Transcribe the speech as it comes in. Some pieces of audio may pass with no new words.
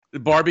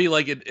Barbie,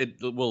 like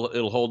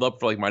it'll hold up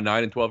for like my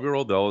 9 and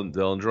 12-year-old.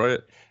 They'll enjoy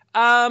it.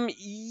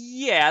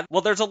 Yeah.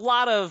 Well, there's a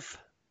lot of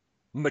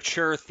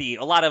mature theme,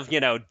 a lot of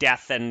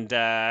death and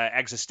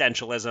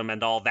existentialism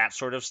and all that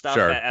sort of stuff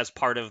Sure. as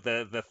part of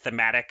the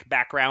thematic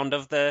background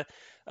of the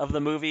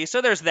movie.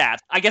 So there's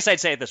that. I guess I'd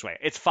say it this way: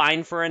 it's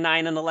fine for a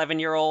 9 and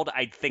 11-year-old.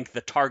 I think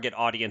the target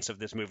audience of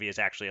this movie is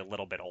actually a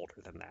little bit older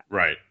than that.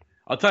 Right.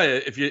 I'll tell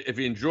you, if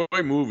you enjoy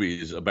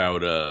movies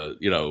about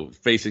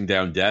facing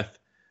down death,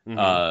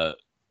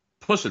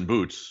 Puss in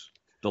Boots,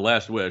 The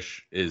Last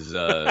Wish is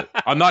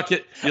I'm not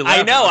kidding.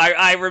 I know.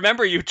 I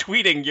remember you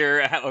tweeting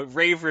your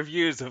rave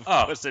reviews of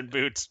Puss in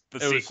Boots, the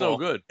sequel. It was so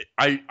good.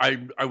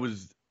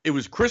 It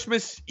was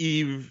Christmas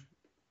Eve.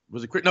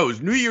 Was it? No, it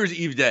was New Year's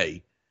Eve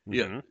day.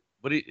 Yeah.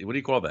 What do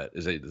you call that?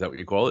 Is that what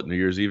you call it? New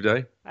Year's Eve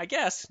day? I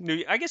guess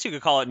you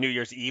could call it New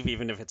Year's Eve,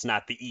 even if it's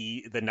not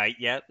the night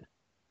yet.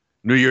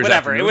 New Year's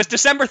whatever. Afternoon? It was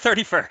December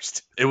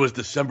 31st. It was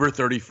December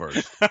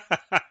 31st.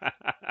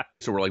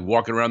 So we're like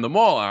walking around the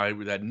mall. I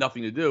had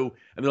nothing to do,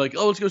 and they're like,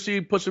 "Oh, let's go see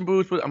Puss in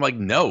Boots." I'm like,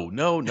 "No.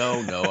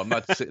 I'm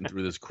not sitting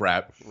through this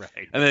crap."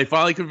 Right. And they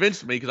finally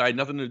convinced me because I had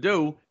nothing to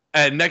do.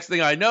 And next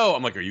thing I know,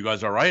 I'm like, "Are you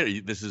guys all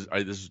right? This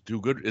is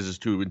too good? Is this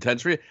too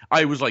intense for you?"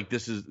 I was like,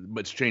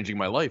 it's changing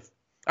my life."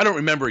 I don't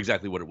remember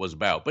exactly what it was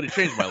about, but it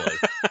changed my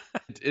life.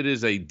 It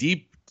is a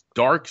deep,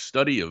 dark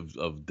study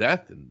of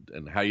death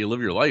and how you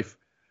live your life.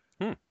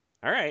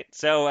 All right.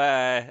 So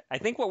I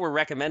think what we're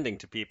recommending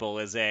to people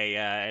is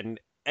an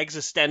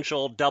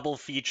existential double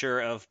feature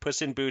of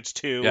Puss in Boots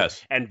 2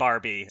 and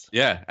Barbie.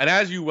 Yeah. And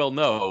as you well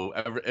know,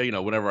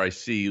 whenever I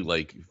see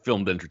like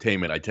filmed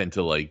entertainment, I tend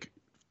to like,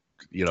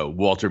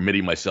 Walter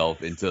Mitty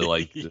myself into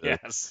like,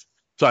 yes.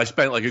 So I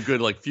spent like a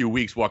good like few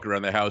weeks walking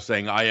around the house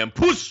saying, "I am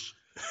Puss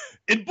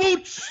in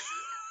Boots."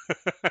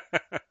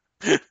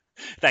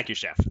 Thank you,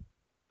 Chef.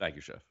 Thank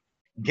you, Chef.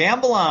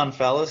 Gamble on,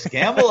 fellas.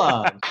 Gamble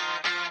on.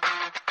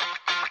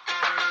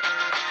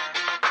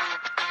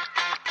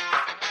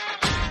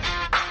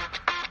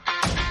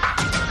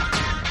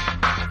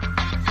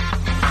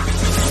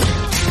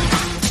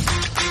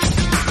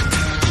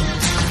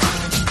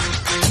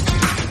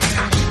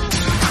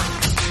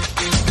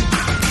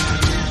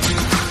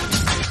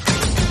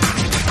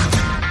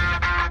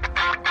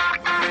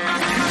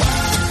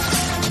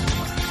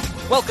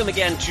 Welcome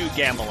again to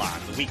Gamble On,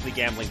 the weekly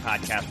gambling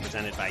podcast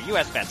presented by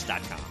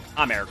USBets.com.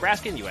 I'm Eric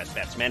Raskin, US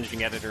Bets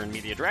Managing Editor and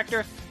Media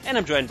Director, and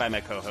I'm joined by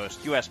my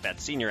co-host, US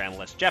Bets Senior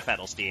Analyst Jeff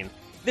Edelstein.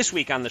 This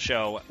week on the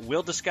show,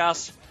 we'll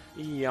discuss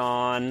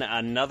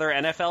another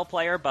NFL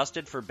player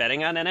busted for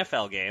betting on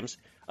NFL games,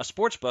 a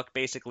sportsbook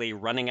basically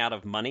running out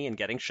of money and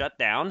getting shut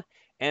down,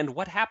 and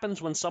what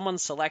happens when someone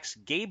selects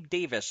Gabe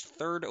Davis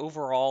third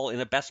overall in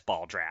a best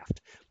ball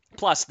draft.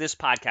 Plus, this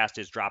podcast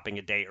is dropping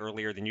a day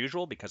earlier than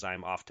usual because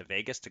I'm off to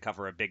Vegas to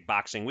cover a big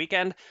boxing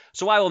weekend,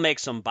 so I will make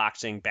some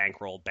boxing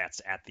bankroll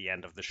bets at the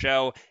end of the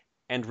show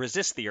and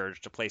resist the urge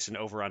to place an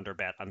over-under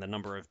bet on the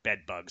number of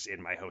bed bugs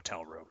in my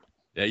hotel room.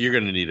 Yeah, you're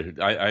going to need it.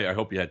 I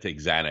hope you had to take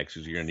Xanax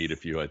because you're going to need a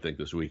few, I think,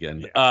 this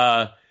weekend.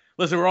 Yeah.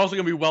 Listen, we're also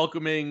going to be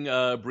welcoming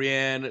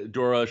Brianne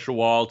Dora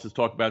Shawal to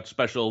talk about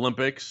Special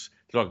Olympics,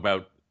 to talk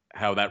about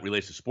how that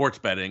relates to sports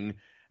betting,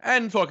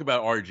 and talk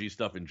about RG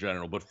stuff in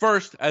general. But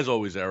first, as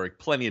always, Eric,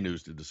 plenty of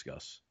news to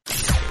discuss.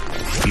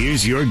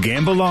 Here's your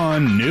Gamble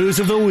On News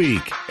of the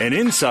Week, an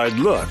inside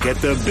look at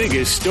the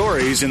biggest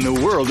stories in the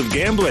world of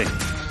gambling.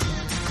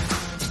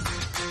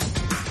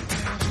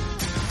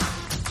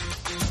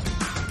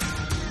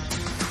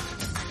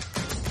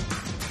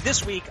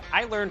 This week,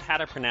 I learned how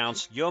to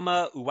pronounce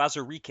Yoma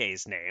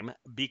Uwazurike's name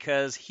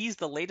because he's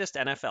the latest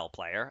NFL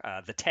player,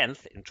 the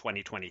 10th in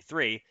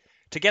 2023,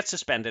 to get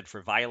suspended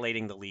for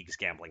violating the league's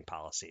gambling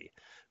policy.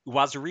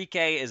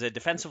 Uwazurike is a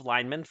defensive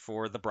lineman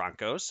for the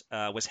Broncos,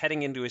 was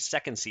heading into his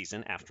second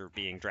season after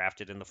being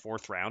drafted in the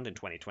fourth round in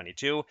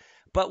 2022,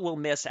 but will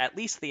miss at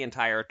least the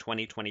entire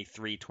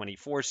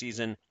 2023-24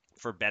 season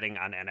for betting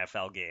on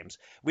NFL games.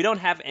 We don't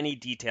have any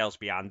details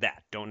beyond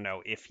that. Don't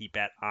know if he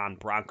bet on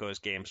Broncos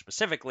games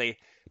specifically,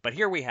 but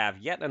here we have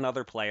yet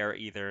another player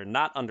either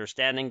not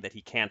understanding that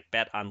he can't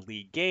bet on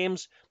league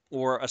games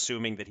or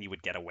assuming that he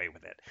would get away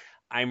with it.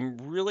 I'm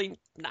really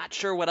not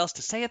sure what else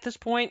to say at this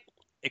point,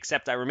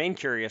 except I remain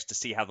curious to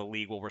see how the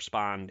league will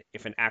respond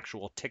if an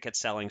actual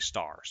ticket-selling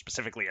star,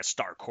 specifically a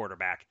star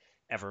quarterback,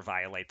 ever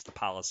violates the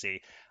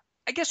policy.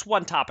 I guess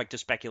one topic to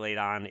speculate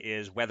on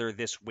is whether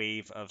this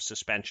wave of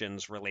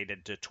suspensions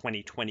related to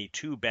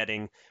 2022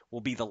 betting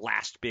will be the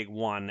last big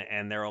one,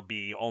 and there will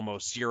be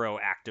almost zero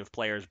active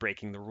players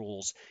breaking the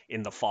rules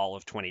in the fall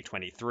of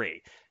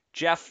 2023.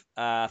 Jeff,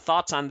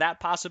 thoughts on that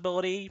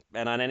possibility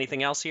and on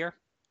anything else here?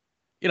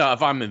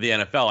 If I'm in the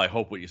NFL, I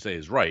hope what you say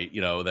is right.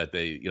 That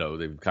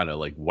they've kind of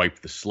like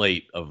wiped the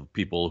slate of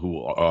people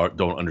who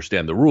don't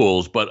understand the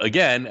rules. But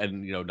again,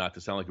 and not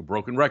to sound like a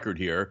broken record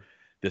here,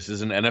 this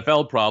is an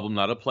NFL problem,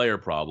 not a player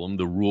problem.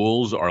 The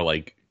rules are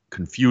like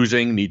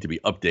confusing, need to be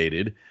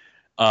updated.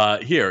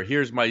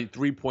 Here's my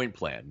 3-point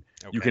plan.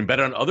 Okay. You can bet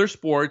on other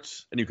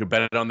sports, and you can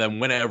bet on them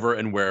whenever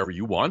and wherever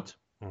you want.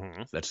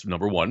 Mm-hmm. That's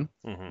number one.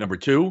 Mm-hmm. Number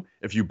two,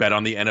 if you bet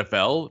on the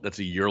NFL, that's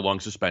a year-long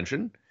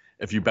suspension.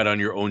 If you bet on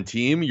your own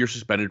team, you're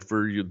suspended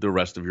for the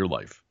rest of your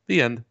life.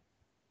 The end.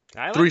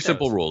 I like 3 those.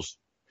 simple rules.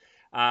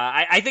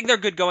 I think they're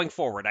good going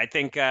forward. I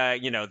think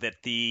that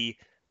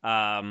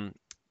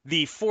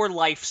the for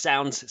life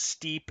sounds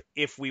steep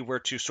if we were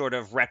to sort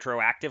of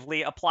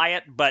retroactively apply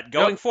it, but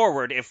going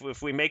forward,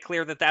 if we make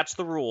clear that that's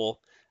the rule,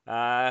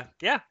 I'm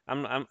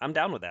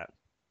down with that.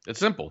 It's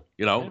simple,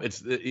 It's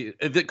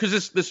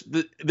because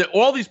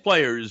all these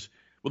players,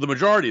 well, the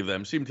majority of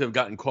them seem to have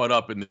gotten caught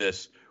up in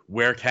this.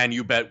 Where can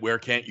you bet? Where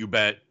can't you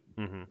bet?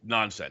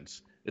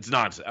 Nonsense. It's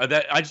nonsense.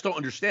 I just don't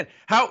understand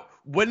how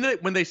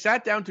when they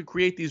sat down to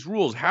create these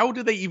rules, how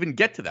did they even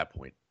get to that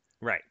point?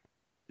 Right.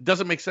 It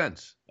doesn't make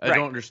sense. I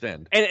don't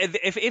understand. And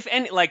if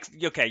any, like,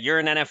 okay, you're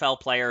an NFL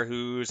player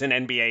who's an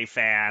NBA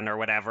fan or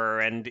whatever,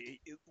 and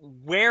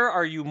where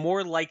are you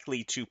more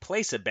likely to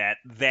place a bet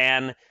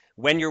than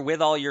when you're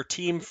with all your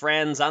team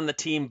friends on the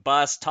team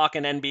bus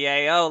talking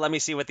NBA? Oh, let me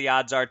see what the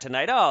odds are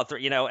tonight. Oh,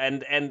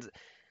 and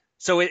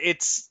so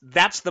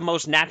that's the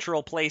most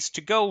natural place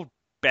to go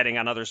betting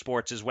on other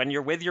sports, is when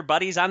you're with your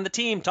buddies on the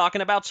team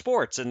talking about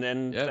sports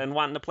and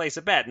wanting to place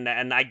a bet.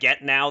 And I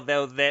get now,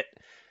 though, that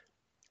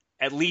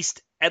at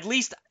least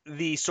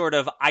the sort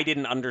of, I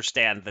didn't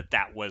understand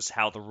that was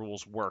how the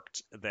rules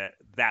worked,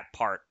 that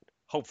part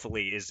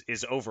hopefully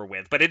is over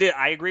with. But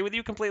I agree with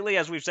you completely.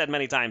 As we've said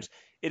many times,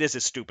 it is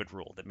a stupid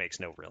rule that makes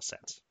no real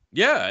sense.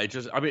 Yeah,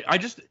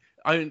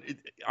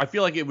 I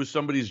feel like it was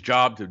somebody's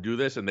job to do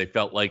this, and they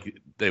felt like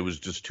it was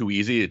just too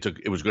easy.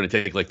 It was going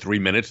to take like 3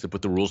 minutes to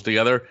put the rules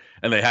together,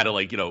 and they had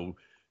to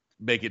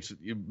make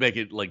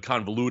it like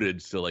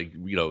convoluted so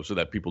so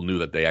that people knew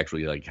that they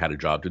actually had a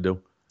job to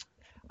do.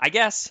 I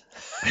guess.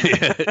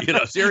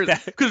 Seriously,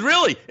 because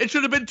really, it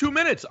should have been 2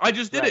 minutes. I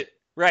just did it.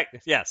 Right.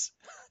 Yes.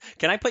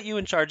 Can I put you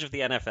in charge of the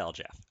NFL,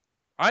 Jeff?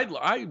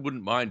 I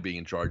wouldn't mind being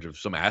in charge of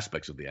some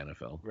aspects of the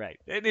NFL. Right.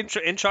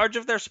 In charge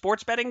of their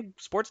sports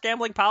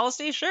gambling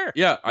policy? Sure.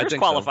 Yeah, You're as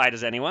qualified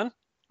as anyone.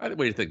 What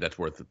do you think that's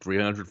worth?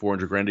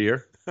 $300,000-$400,000 a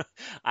year?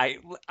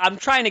 I'm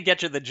trying to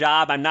get you the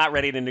job. I'm not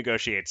ready to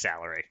negotiate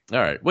salary. All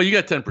right. Well, you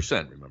got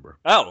 10%, remember?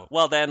 Oh,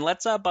 well then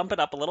let's bump it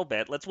up a little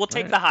bit. We'll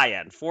take the high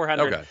end.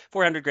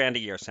 $400,000 a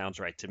year sounds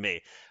right to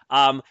me.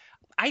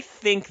 I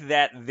think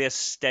that this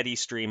steady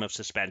stream of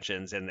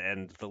suspensions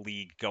and the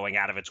league going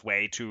out of its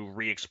way to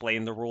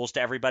re-explain the rules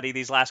to everybody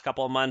these last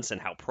couple of months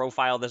and how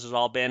profile this has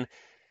all been,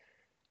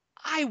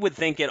 I would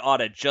think it ought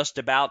to just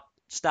about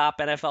stop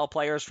NFL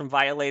players from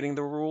violating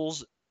the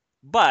rules.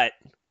 But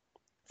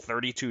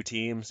 32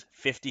 teams,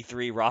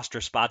 53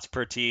 roster spots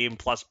per team,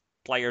 plus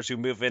players who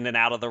move in and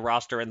out of the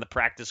roster and the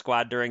practice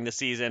squad during the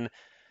season,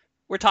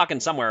 we're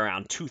talking somewhere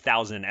around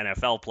 2,000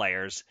 NFL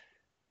players.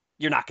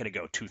 You're not going to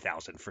go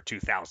 2,000 for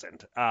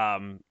 2,000.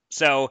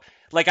 So,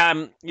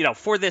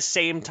 for this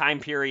same time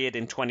period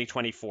in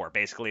 2024,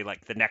 basically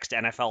like the next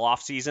NFL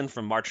offseason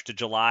from March to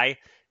July,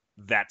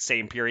 that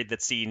same period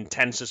that's seen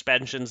 10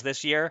 suspensions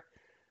this year,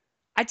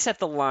 I'd set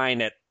the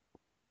line at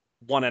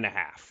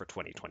 1.5 for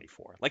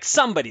 2024. Like,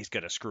 somebody's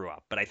going to screw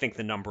up, but I think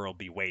the number will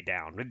be way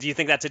down. Do you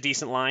think that's a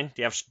decent line?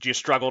 Do you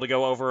struggle to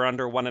go over or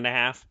under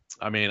 1.5?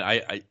 I mean,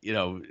 I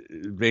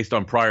based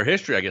on prior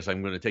history, I guess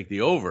I'm going to take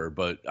the over,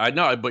 but I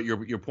know, but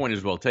your point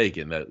is well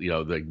taken that,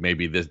 like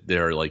maybe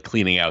they're like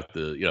cleaning out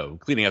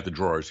the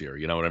drawers here.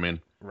 You know what I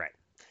mean? Right.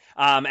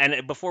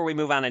 And before we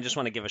move on, I just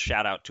want to give a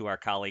shout out to our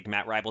colleague,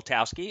 Matt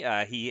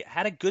Rybeltowski. He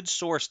had a good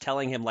source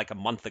telling him like a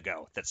month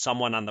ago that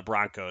someone on the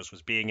Broncos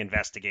was being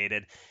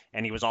investigated,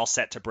 and he was all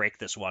set to break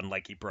this one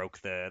like he broke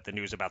the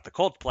news about the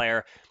Colts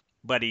player,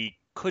 but he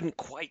couldn't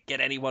quite get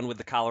anyone with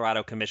the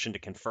Colorado Commission to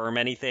confirm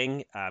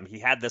anything. He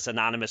had this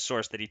anonymous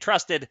source that he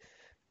trusted,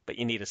 but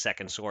you need a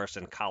second source,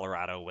 and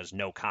Colorado was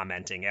no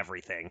commenting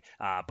everything.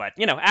 But,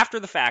 after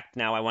the fact,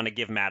 now I want to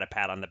give Matt a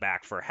pat on the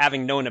back for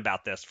having known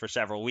about this for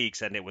several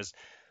weeks, and it was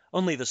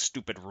only the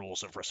stupid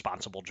rules of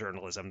responsible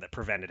journalism that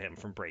prevented him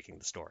from breaking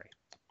the story.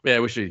 Yeah, I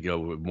wish he'd go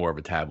with more of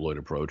a tabloid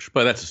approach,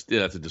 but that's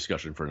a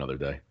discussion for another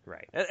day.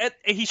 Right.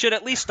 He should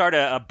at least start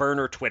a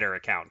burner Twitter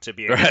account to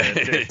be able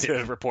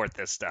to report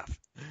this stuff.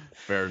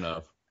 Fair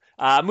enough.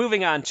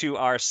 Moving on to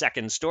our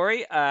second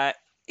story.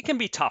 It can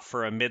be tough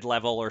for a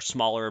mid-level or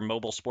smaller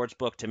mobile sports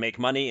book to make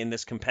money in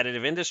this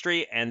competitive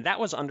industry, and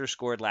that was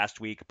underscored last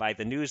week by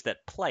the news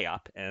that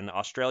PlayUp, an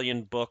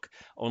Australian book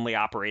only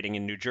operating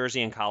in New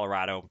Jersey and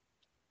Colorado,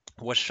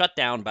 was shut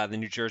down by the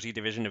New Jersey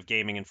Division of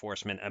Gaming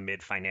Enforcement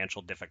amid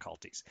financial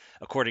difficulties.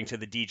 According to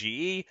the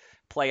DGE,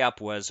 PlayUp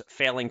was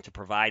failing to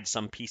provide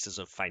some pieces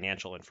of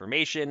financial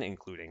information,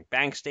 including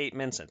bank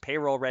statements and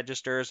payroll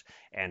registers,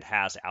 and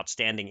has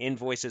outstanding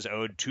invoices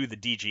owed to the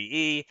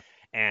DGE.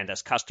 And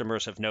as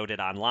customers have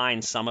noted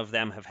online, some of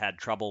them have had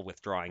trouble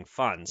withdrawing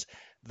funds.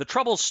 The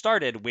trouble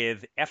started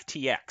with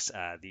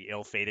FTX, the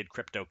ill-fated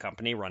crypto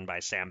company run by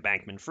Sam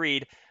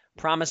Bankman-Fried,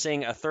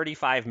 promising a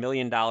 $35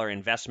 million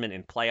investment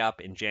in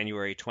PlayUp in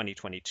January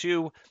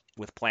 2022,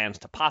 with plans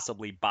to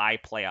possibly buy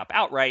PlayUp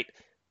outright,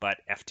 but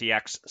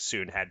FTX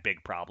soon had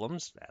big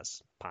problems,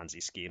 as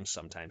Ponzi schemes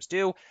sometimes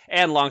do.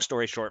 And long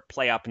story short,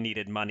 PlayUp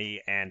needed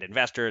money and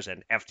investors,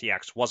 and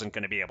FTX wasn't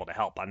going to be able to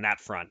help on that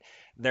front.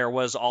 There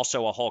was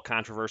also a whole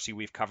controversy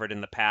we've covered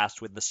in the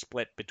past with the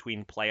split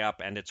between PlayUp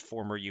and its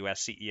former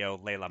U.S.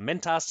 CEO, Leila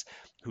Mintas,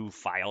 who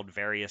filed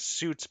various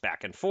suits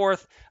back and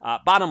forth.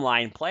 Bottom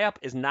line, PlayUp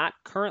is not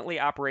currently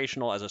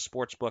operational as a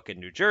sportsbook in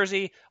New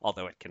Jersey,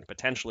 although it can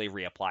potentially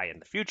reapply in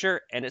the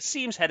future, and it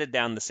seems headed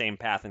down the same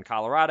path in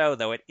Colorado,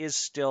 though it is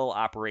still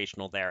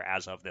operational there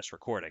as of this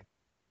recording.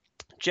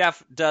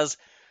 Jeff, does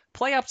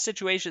PlayUp's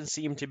situation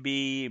seem to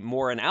be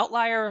more an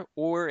outlier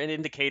or an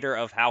indicator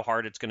of how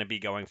hard it's going to be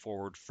going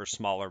forward for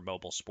smaller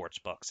mobile sports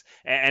books?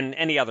 And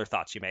any other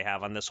thoughts you may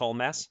have on this whole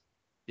mess?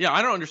 Yeah,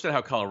 I don't understand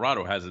how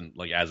Colorado hasn't,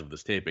 like, as of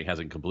this taping,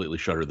 hasn't completely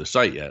shuttered the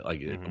site yet.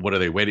 Like, what are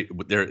they waiting?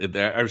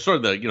 They're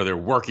sort of they're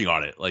working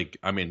on it. Like,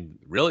 I mean,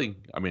 really?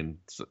 I mean,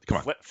 come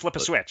on, flip a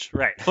switch,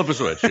 right? Flip a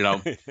switch,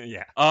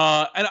 Yeah.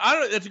 And I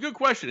don't. It's a good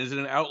question. Is it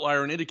an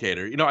outlier or an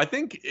indicator? I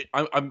think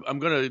I'm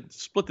going to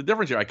split the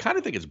difference here. I kind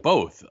of think it's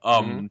both.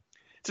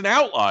 It's an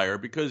outlier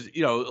because,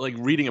 like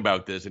reading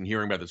about this and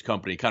hearing about this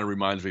company kind of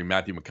reminds me of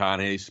Matthew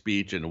McConaughey's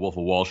speech in The Wolf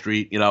of Wall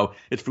Street.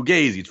 It's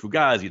Fugazi, it's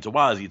Fugazi, it's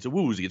Awazi, it's a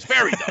Woozy, it's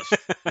fairy dust,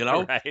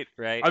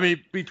 Right. I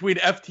mean, between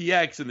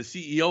FTX and the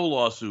CEO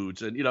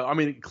lawsuits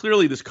and,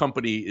 clearly this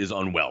company is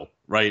unwell,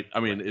 right? I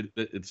mean,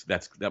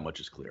 that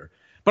much is clear.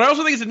 But I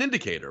also think it's an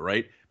indicator,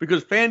 right?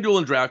 Because FanDuel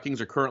and DraftKings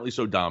are currently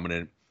so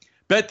dominant.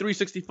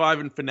 Bet365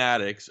 and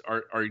Fanatics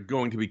are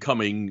going to be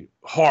coming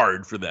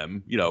hard for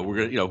them.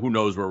 We're gonna, who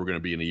knows where we're going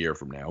to be in a year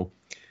from now.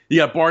 You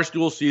got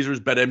Barstool, Caesars,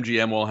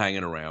 BetMGM all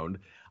hanging around.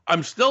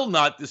 I'm still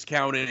not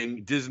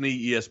discounting Disney,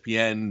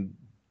 ESPN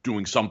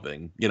doing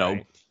something.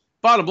 Right.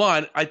 Bottom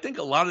line, I think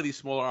a lot of these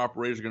smaller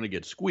operators are going to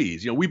get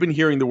squeezed. We've been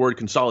hearing the word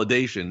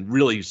consolidation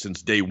really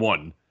since day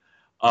one,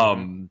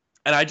 and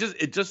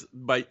it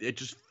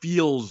just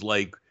feels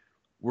like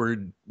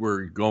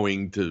we're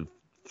going to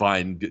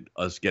find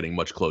us getting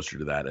much closer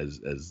to that as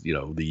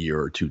the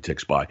year or two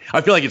ticks by.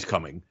 I feel like it's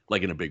coming,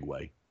 like in a big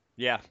way.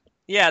 Yeah.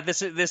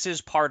 This is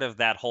part of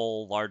that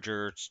whole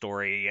larger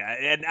story,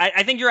 and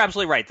I think you're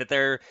absolutely right that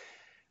they're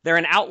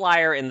an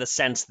outlier in the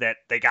sense that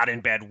they got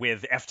in bed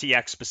with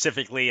FTX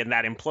specifically, and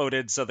that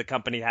imploded, so the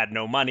company had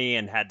no money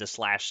and had to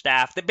slash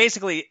staff. That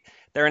basically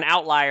they're an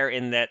outlier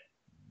in that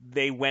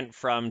they went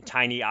from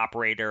tiny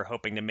operator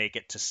hoping to make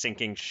it to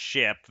sinking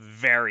ship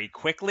very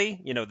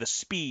quickly. The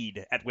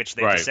speed at which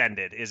they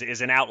descended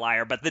is an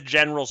outlier, but the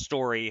general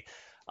story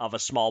of a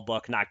small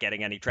book not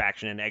getting any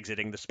traction and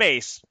exiting the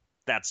space,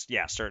 that's,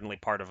 certainly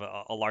part of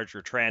a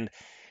larger trend.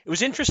 It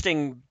was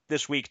interesting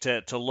this week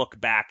to look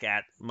back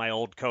at my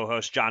old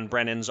co-host John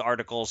Brennan's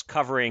articles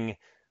covering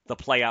the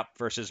PlayUp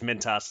versus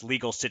Mintas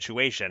legal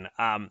situation.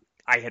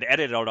 I had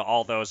edited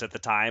all those at the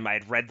time. I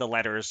had read the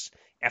letters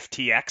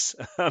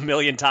FTX a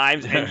million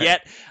times, and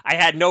yet I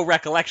had no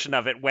recollection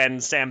of it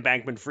when Sam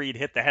Bankman-Fried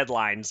hit the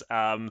headlines.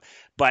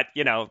 But,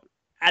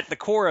 at the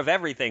core of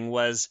everything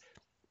was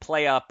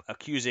PlayUp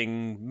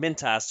accusing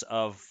Mintas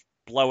of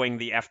blowing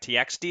the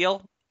FTX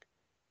deal.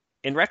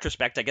 In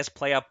retrospect, I guess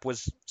PlayUp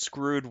was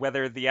screwed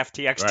whether the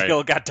FTX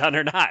deal got done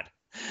or not.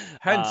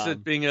 Hence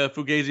it being a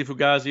Fugazi,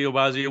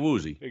 Awazi, a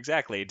Woozy.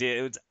 Exactly.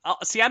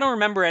 See, I don't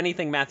remember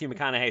anything Matthew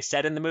McConaughey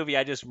said in the movie.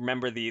 I just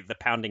remember the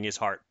pounding his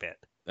heart bit.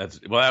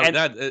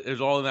 That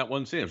is all in that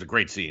one scene. It was a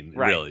great scene,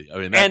 really. I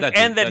mean,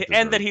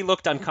 that he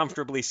looked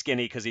uncomfortably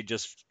skinny because he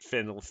just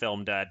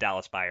filmed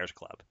Dallas Buyers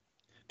Club.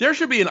 There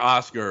should be an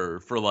Oscar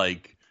for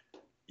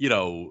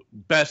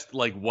best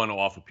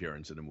one-off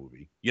appearance in a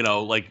movie.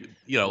 Harvey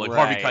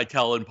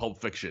Keitel in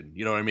Pulp Fiction.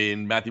 You know what I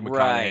mean? Matthew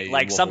McConaughey,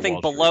 like something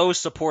below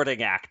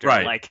supporting actor,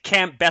 like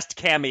best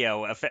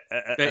cameo,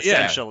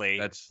 essentially.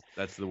 Yeah,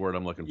 that's the word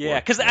I'm looking for. Yeah,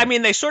 because I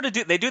mean they sort of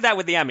do that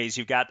with the Emmys.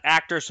 You've got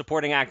actor,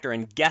 supporting actor,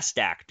 and guest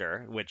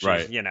actor, which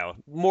is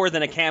more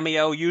than a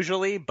cameo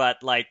usually, but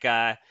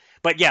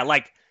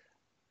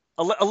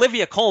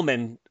Olivia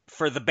Colman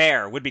for The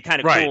Bear would be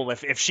kind of cool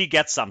if she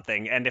gets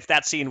something, and if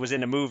that scene was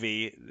in a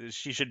movie,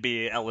 she should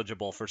be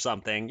eligible for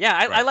something. Yeah,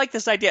 I like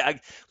this idea.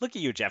 Look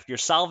at you, Jeff. You're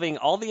solving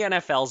all the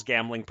NFL's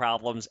gambling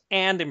problems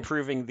and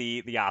improving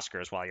the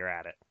Oscars while you're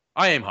at it.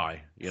 I aim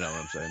high, you know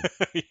what I'm saying?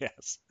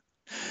 Yes.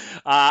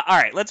 All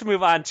right, let's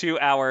move on to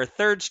our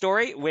third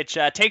story, which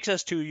takes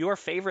us to your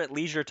favorite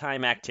leisure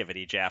time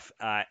activity, Jeff,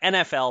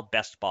 NFL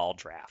best ball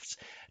drafts.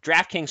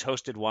 DraftKings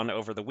hosted one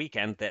over the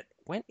weekend that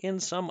went in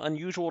some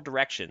unusual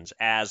directions,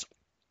 as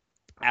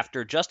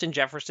after Justin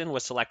Jefferson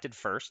was selected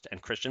first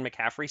and Christian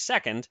McCaffrey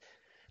second,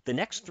 the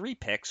next three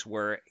picks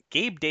were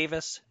Gabe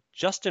Davis,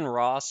 Justin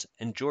Ross,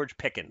 and George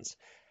Pickens.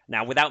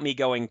 Now, without me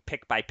going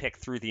pick by pick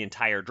through the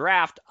entire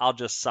draft, I'll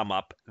just sum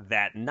up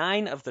that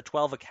 9 of the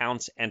 12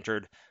 accounts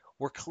entered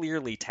were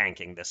clearly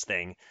tanking this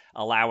thing,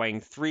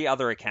 allowing 3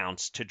 other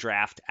accounts to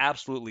draft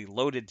absolutely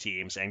loaded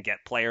teams and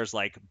get players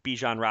like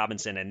Bijan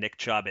Robinson and Nick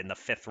Chubb in the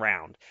 5th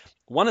round.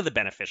 One of the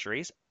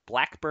beneficiaries,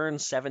 Blackburn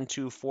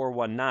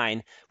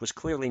 72419, was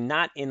clearly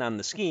not in on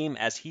the scheme,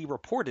 as he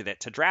reported it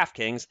to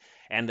DraftKings,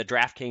 and the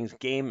DraftKings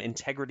Game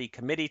Integrity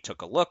Committee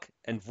took a look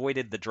and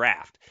voided the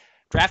draft.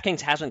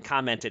 DraftKings hasn't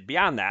commented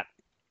beyond that,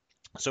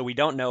 So we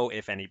don't know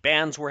if any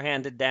bans were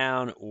handed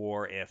down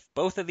or if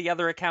both of the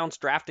other accounts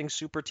drafting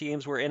super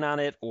teams were in on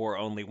it or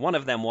only one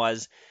of them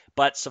was.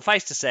 But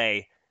suffice to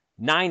say,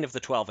 9 of the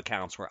 12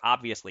 accounts were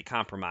obviously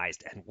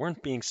compromised and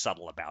weren't being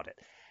subtle about it.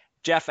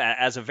 Jeff,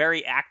 as a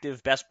very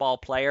active best ball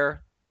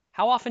player,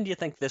 how often do you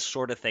think this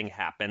sort of thing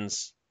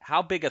happens?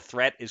 How big a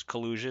threat is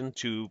collusion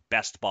to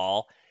best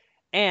ball?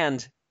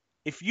 And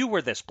if you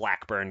were this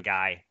Blackburn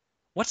guy,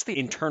 what's the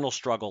internal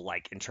struggle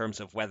like in terms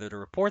of whether to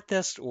report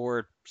this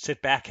or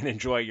sit back and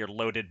enjoy your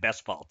loaded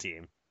best ball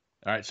team?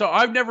 All right, so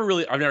I've never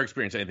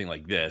experienced anything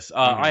like this.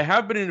 I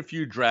have been in a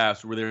few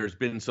drafts where there's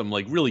been some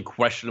like really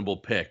questionable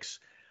picks,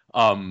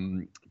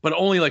 but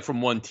only like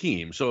from one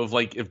team. So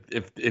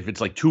if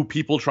it's like two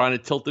people trying to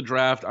tilt the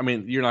draft, I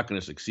mean, you're not going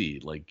to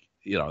succeed. Like,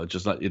 you know, it's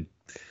just not it.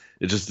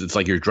 It's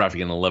like you're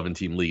drafting an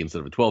 11-team league instead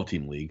of a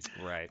 12-team league.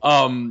 Right.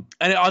 And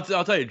I'll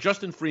tell you,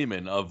 Justin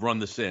Freeman of Run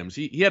the Sims,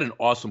 he had an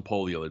awesome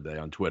poll the other day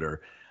on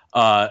Twitter.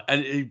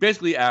 And he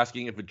basically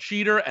asking if a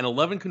cheater and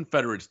 11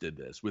 Confederates did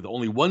this with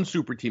only one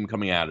super team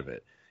coming out of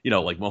it, you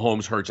know, like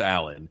Mahomes, Hurts,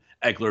 Allen,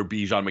 Eckler,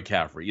 Bijan,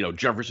 McCaffrey, you know,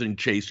 Jefferson,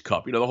 Chase,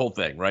 Cup, you know, the whole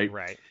thing, right?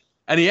 Right.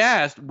 And he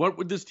asked, what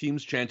would this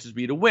team's chances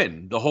be to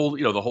win the whole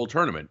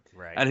the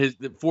Right. And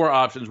the 4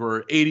 options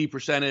were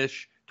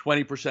 80%-ish,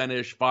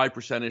 20%-ish,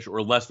 5%-ish,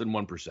 or less than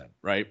 1%,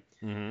 right?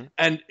 Mm-hmm.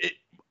 And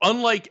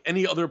unlike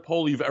any other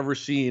poll you've ever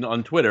seen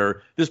on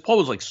Twitter, this poll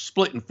was like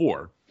split in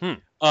 4.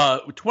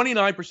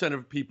 29%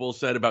 of people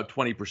said about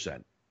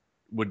 20%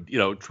 would,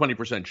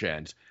 20%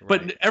 chance.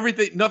 Right.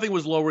 But nothing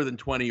was lower than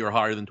 20 or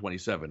higher than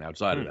 27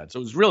 outside of that. So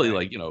it was really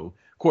like,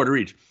 quarter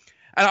each.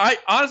 And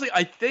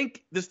I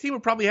think this team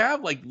would probably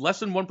have like less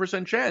than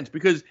 1% chance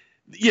because,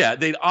 yeah,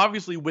 they'd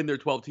obviously win their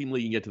 12-team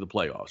league and get to the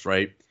playoffs,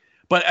 right?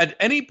 But at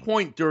any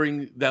point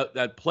during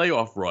that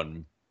playoff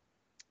run,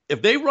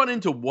 if they run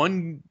into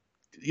one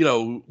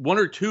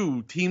or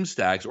two team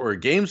stacks or a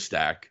game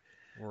stack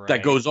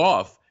that goes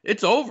off,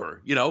 it's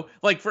over.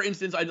 Like for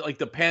instance, like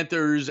the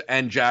Panthers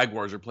and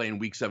Jaguars are playing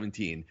Week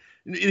 17.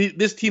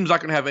 This team's not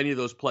going to have any of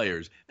those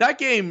players. That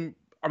game,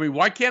 I mean,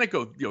 why can't it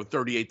go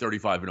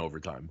 38-35 in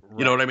overtime? Right.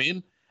 You know what I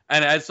mean?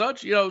 And as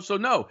such, so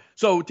no.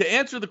 So to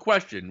answer the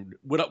question,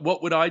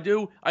 what would I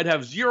do? I'd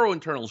have zero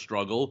internal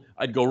struggle.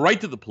 I'd go right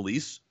to the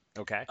police.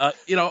 Okay.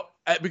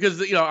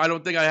 Because I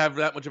don't think I have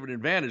that much of an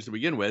advantage to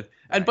begin with.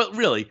 And But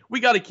really,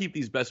 we got to keep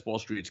these best ball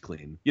streets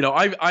clean.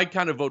 I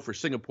kind of vote for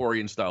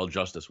Singaporean style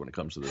justice when it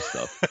comes to this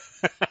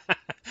stuff.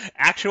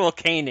 Actual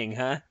caning,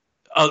 huh?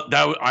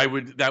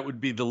 That would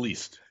be the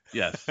least.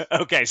 Yes.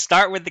 Okay,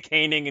 start with the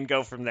caning and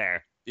go from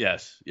there.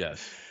 Yes.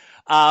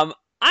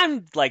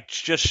 I'm like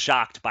just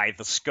shocked by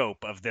the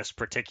scope of this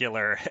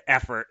particular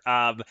effort.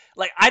 I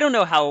don't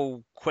know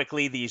how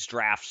quickly these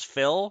drafts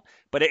fill,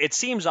 but it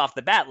seems off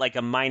the bat like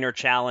a minor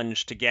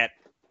challenge to get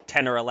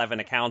 10 or 11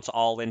 accounts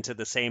all into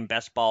the same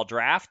best ball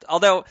draft.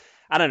 Although,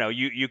 I don't know,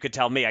 you could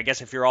tell me, I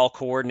guess if you're all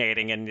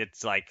coordinating and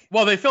it's like,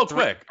 well, they fill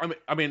quick.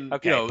 I mean,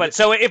 okay, but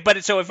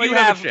if you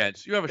have a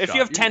chance, you have a shot. If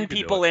you have 10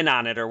 people in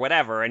on it or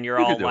whatever, and you're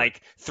all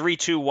like 3,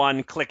 2,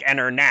 1, click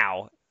enter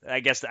now. I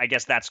guess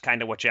that's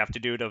kind of what you have to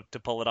do to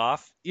pull it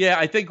off. Yeah,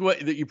 I think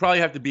you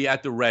probably have to be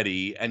at the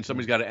ready, and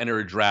somebody's got to enter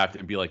a draft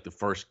and be like the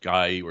first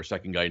guy or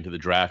second guy into the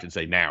draft and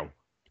say now.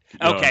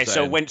 Okay,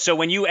 so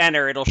when you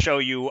enter, it'll show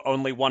you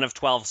only one of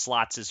 12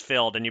 slots is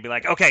filled, and you'll be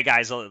like, okay,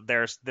 guys,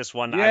 there's this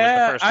one. Yeah, I was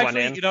the first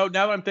actually, one in.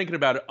 Now that I'm thinking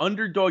about it,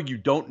 Underdog, you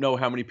don't know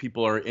how many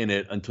people are in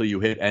it until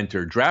you hit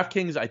enter.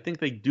 DraftKings, I think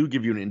they do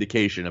give you an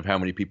indication of how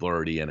many people are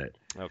already in it.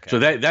 Okay. So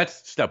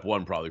that's step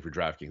one probably for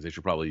DraftKings. They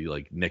should probably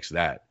like nix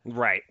that.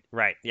 Right.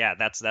 Yeah,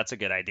 that's a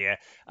good idea.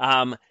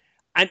 But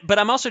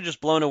I'm also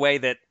just blown away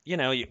that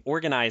you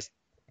organized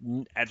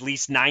at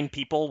least 9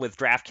 people with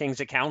DraftKings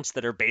accounts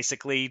that are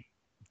basically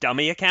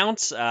dummy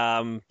accounts.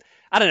 I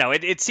don't know.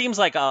 It seems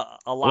like a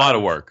lot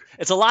of work.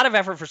 It's a lot of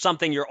effort for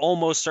something you're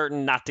almost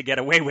certain not to get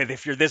away with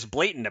if you're this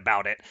blatant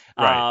about it.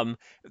 Right.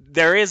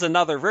 There is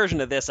another version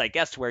of this, I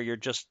guess, where you're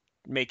just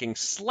making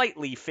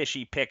slightly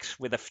fishy picks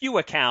with a few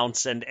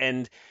accounts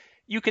and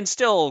you can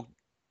still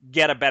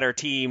get a better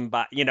team,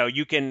 but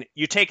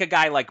you take a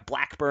guy like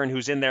Blackburn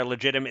who's in there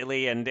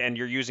legitimately and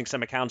you're using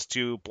some accounts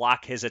to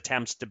block his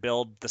attempts to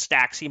build the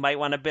stacks he might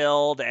want to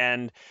build,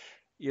 and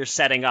you're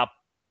setting up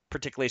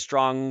particularly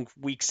strong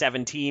Week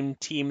 17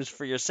 teams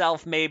for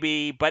yourself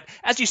maybe. But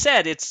as you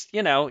said, it's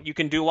you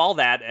can do all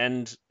that,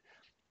 and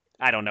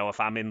I don't know if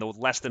I'm in the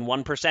less than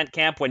 1%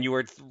 camp. When you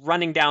were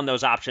running down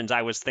those options,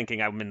 I was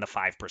thinking I'm in the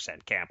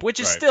 5% camp, which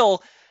is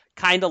still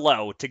kind of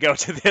low to go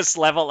to this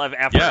level of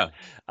effort.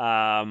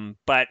 Yeah.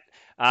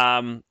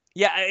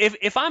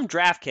 If I'm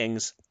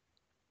DraftKings,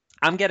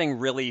 I'm getting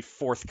really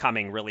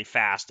forthcoming really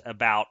fast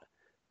about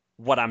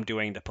what I'm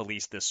doing to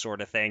police this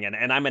sort of thing.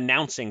 And I'm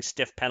announcing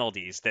stiff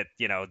penalties that,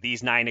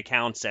 these 9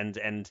 accounts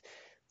and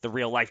the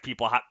real life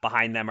people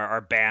behind them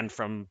are banned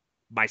from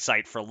my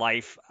site for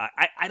life.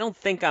 I don't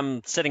think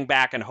I'm sitting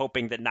back and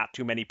hoping that not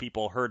too many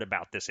people heard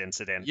about this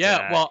incident.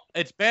 Yeah, well,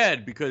 it's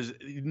bad because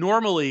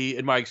normally,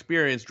 in my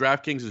experience,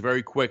 DraftKings is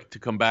very quick to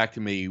come back to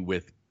me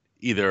with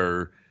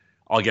either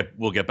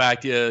we'll get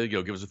back to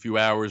you. Give us a few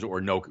hours,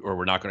 or no, or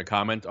we're not going to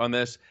comment on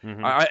this.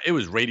 Mm-hmm. It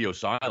was radio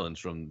silence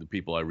from the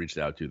people I reached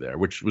out to there,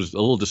 which was a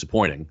little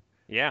disappointing.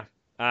 Yeah.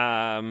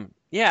 I'm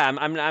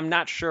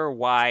not sure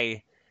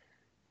why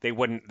they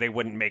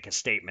wouldn't make a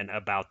statement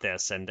about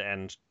this and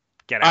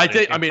get out.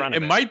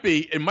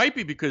 It might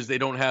be because they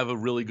don't have a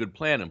really good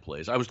plan in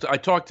place. I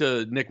talked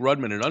to Nick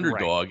Rudman at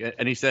Underdog,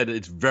 and he said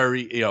it's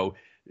very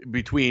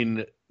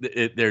between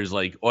there's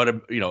like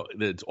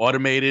it's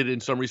automated in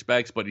some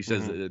respects, but he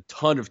says a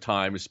ton of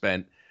time is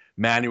spent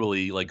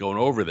manually like going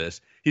over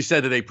this. He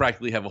said that they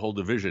practically have a whole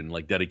division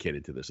like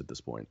dedicated to this at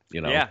this point.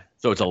 Yeah.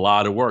 So it's a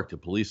lot of work to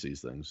police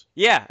these things.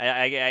 Yeah,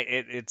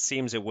 it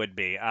seems it would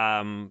be.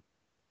 I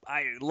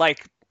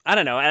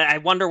don't know. I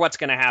wonder what's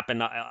going to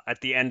happen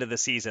at the end of the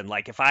season.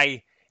 Like if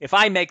I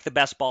make the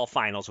best ball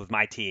finals with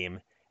my team,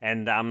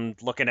 and I'm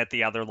looking at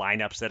the other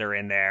lineups that are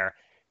in there,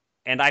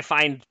 and I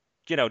find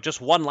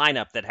just one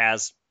lineup that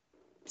has,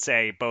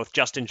 say, both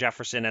Justin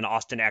Jefferson and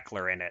Austin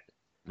Eckler in it.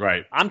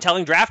 Right. I'm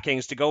telling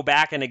DraftKings to go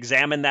back and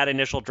examine that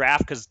initial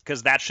draft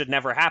because that should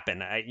never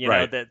happen. I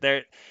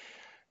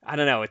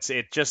don't know.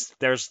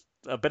 There's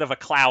a bit of a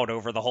cloud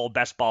over the whole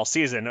best ball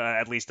season,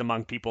 at least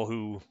among people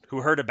who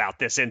heard about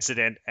this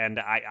incident. And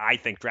I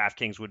think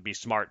DraftKings would be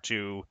smart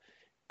to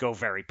go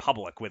very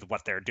public with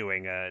what they're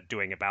doing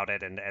about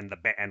it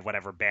and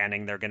whatever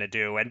banning they're going to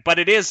do. But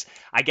it is,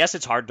 I guess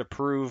it's hard to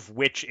prove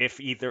which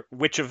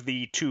of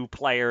the two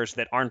players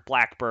that aren't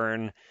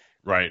Blackburn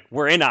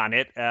were in on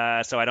it.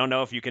 So I don't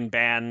know if you can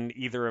ban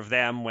either of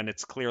them when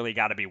it's clearly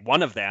got to be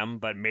one of them,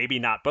 but maybe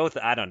not both.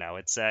 I don't know.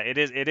 It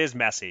is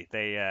messy.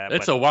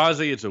 It's a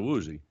wazi, it's a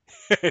woozy.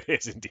 It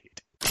is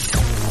indeed.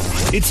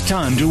 It's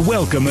time to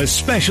welcome a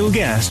special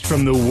guest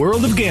from the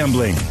world of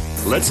gambling.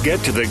 Let's get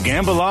to the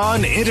Gamble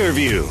On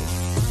interview.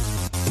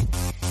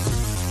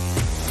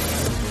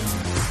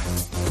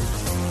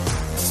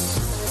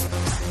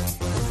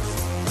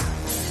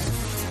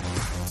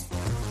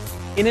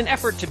 In an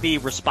effort to be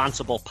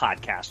responsible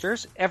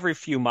podcasters, every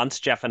few months,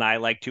 Jeff and I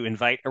like to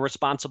invite a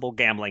responsible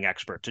gambling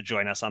expert to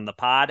join us on the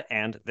pod,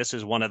 and this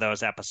is one of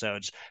those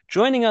episodes.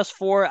 Joining us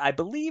for, I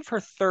believe, her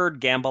third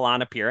Gamble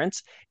On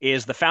appearance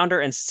is the founder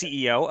and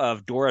CEO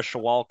of Dora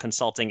Shawal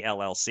Consulting,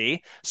 LLC,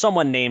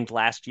 someone named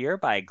last year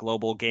by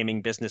Global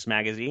Gaming Business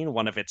Magazine,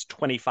 one of its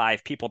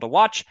 25 people to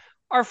watch,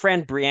 our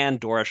friend Brianne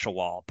Dora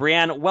Shawal.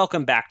 Brianne,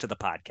 welcome back to the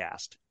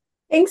podcast.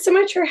 Thanks so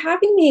much for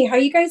having me. How are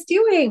you guys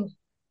doing?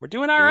 We're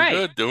doing all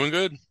right. Doing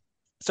good.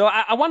 So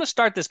I want to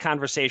start this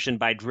conversation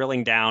by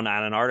drilling down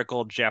on an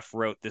article Jeff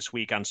wrote this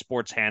week on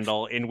Sports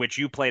Handle in which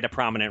you played a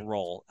prominent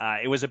role.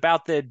 It was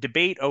about the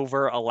debate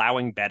over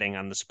allowing betting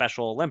on the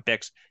Special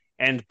Olympics,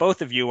 and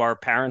both of you are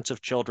parents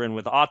of children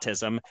with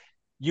autism.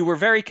 You were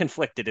very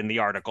conflicted in the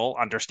article,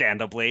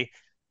 understandably.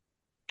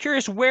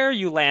 Curious, where are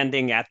you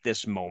landing at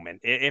this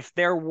moment? If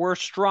there were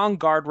strong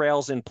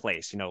guardrails in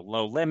place,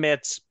 low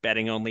limits,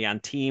 betting only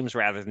on teams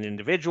rather than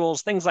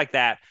individuals, things like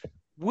that,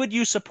 would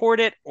you support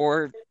it,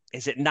 or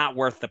is it not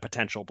worth the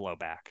potential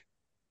blowback?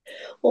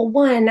 Well,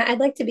 one, I'd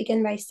like to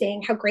begin by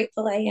saying how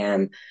grateful I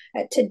am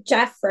to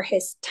Jeff for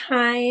his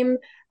time,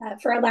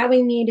 for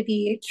allowing me to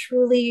be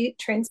truly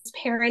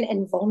transparent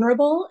and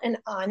vulnerable and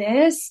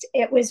honest.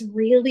 It was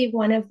really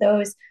one of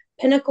those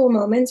pinnacle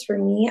moments for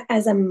me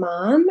as a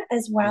mom,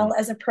 as well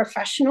as a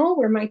professional,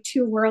 where my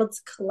two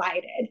worlds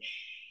collided.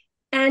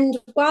 And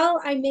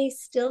while I may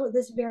still at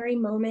this very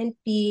moment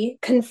be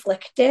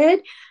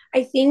conflicted,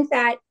 I think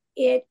that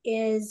it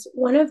is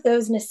one of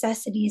those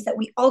necessities that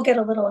we all get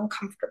a little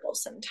uncomfortable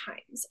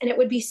sometimes. And it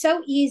would be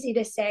so easy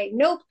to say,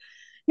 nope,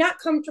 not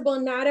comfortable,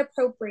 not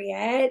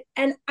appropriate.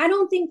 And I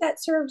don't think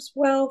that serves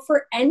well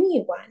for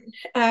anyone,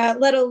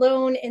 let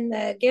alone in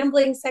the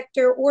gambling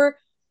sector or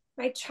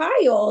my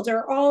child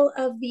or all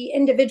of the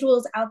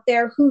individuals out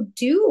there who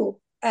do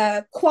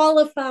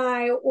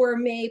qualify or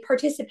may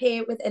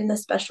participate within the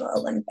Special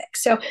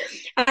Olympics. So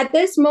at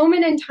this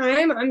moment in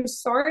time, I'm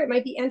sorry, it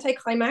might be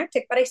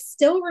anticlimactic, but I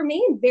still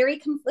remain very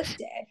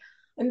conflicted.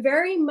 I'm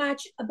very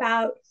much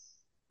about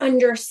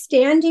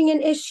understanding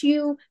an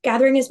issue,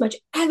 gathering as much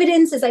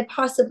evidence as I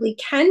possibly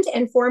can to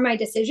inform my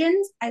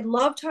decisions. I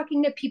love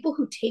talking to people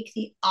who take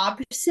the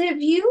opposite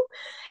view.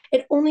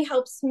 It only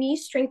helps me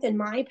strengthen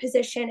my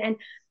position. And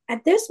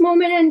at this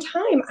moment in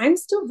time, I'm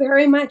still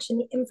very much in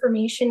the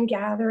information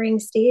gathering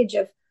stage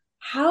of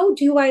how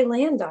do I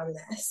land on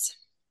this?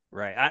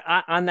 Right.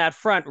 On that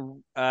front,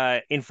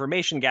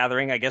 information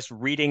gathering, I guess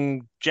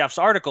reading Jeff's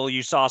article,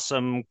 you saw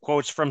some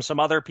quotes from some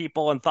other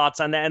people and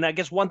thoughts on that. And I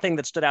guess one thing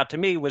that stood out to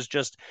me was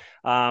just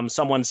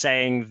someone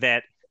saying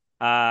that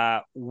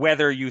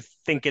whether you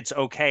think it's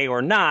okay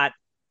or not,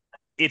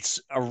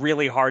 it's a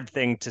really hard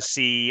thing to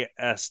see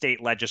a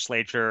state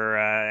legislature,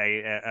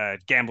 a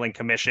gambling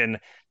commission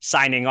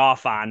signing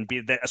off on,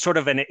 sort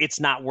of an it's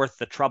not worth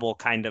the trouble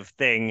kind of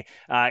thing.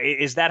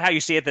 Is that how you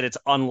see it, that it's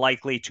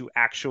unlikely to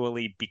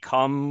actually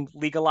become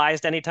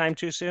legalized anytime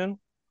too soon?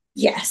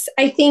 Yes,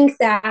 I think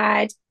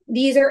that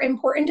these are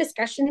important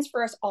discussions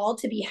for us all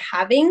to be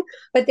having,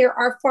 but there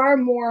are far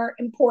more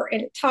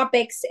important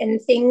topics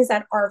and things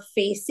that are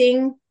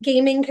facing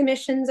gaming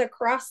commissions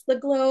across the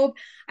globe.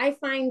 I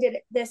find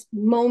it this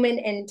moment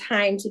in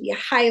time to be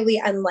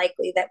highly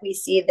unlikely that we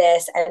see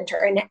this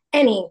enter in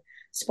any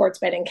sports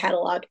betting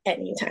catalog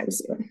anytime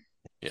soon.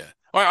 Yeah.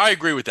 I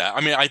agree with that. I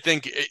mean, I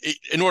think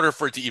in order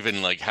for it to even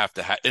in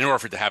order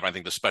for it to happen, I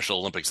think the Special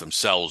Olympics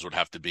themselves would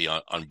have to be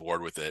on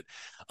board with it.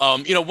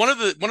 One of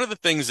the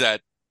things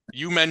that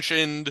you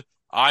mentioned,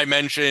 I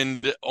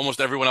mentioned,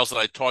 almost everyone else that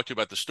I talked to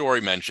about the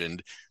story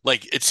mentioned,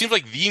 like it seems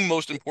like the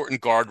most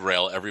important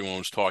guardrail everyone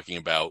was talking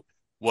about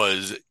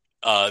was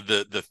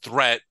the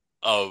threat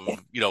of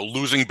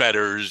losing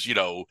bettors,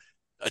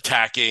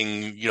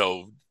 attacking,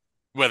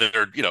 whether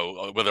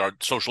on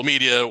social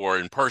media or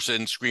in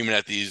person, screaming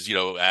at these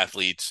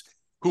athletes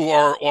who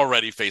are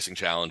already facing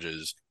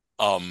challenges,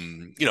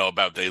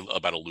 about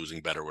a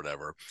losing bet or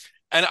whatever.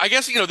 And I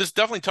guess, this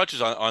definitely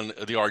touches on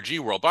the RG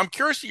world, but I'm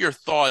curious to your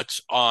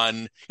thoughts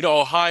on,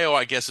 Ohio,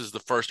 I guess, is the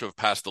first to have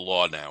passed the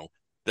law now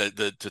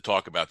to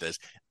talk about this.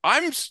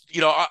 I'm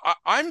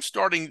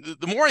starting,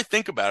 the more I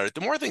think about it,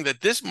 the more I think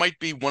that this might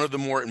be one of the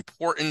more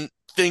important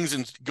things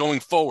in going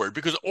forward,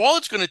 because all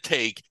it's going to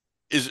take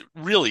is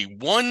really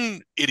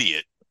one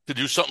idiot to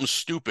do something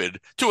stupid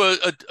to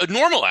a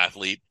normal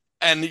athlete.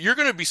 And you're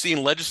going to be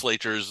seeing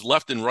legislatures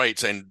left and right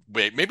saying,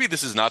 wait, maybe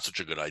this is not such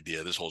a good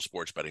idea, this whole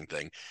sports betting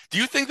thing. Do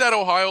you think that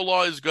Ohio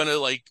law is going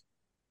to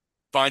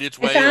find its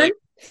way?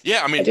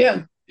 Yeah, I mean, I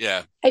do.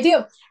 Yeah, I do.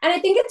 And I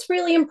think it's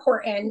really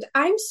important.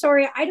 I'm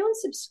sorry, I don't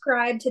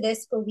subscribe to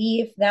this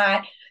belief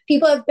that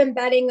people have been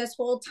betting this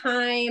whole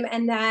time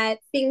and that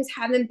things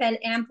haven't been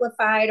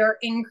amplified or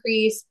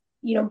increased,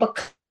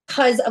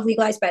 because of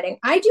legalized betting.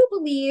 I do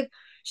believe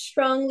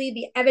strongly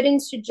the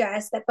evidence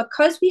suggests that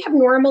because we have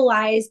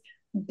normalized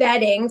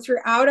betting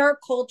throughout our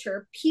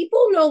culture,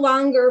 people no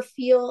longer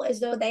feel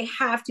as though they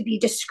have to be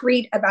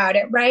discreet about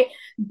it, right?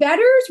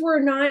 Bettors were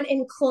not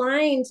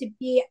inclined to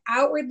be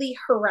outwardly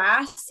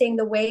harassing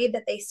the way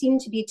that they seem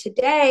to be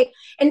today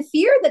and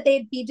fear that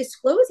they'd be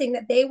disclosing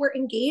that they were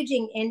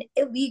engaging in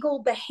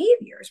illegal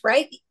behaviors,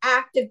 right? The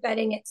act of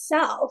betting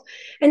itself.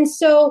 And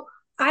so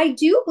I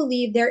do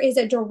believe there is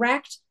a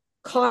direct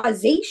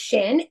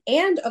causation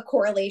and a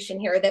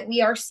correlation here that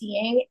we are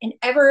seeing an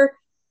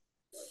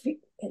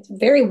it's a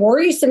very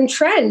worrisome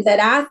trend that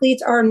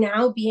athletes are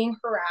now being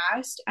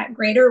harassed at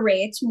greater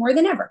rates more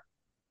than ever.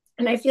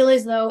 And I feel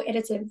as though it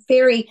is a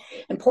very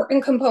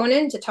important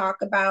component to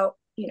talk about,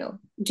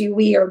 do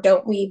we or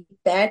don't we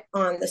bet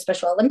on the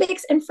Special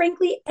Olympics and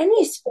frankly,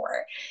 any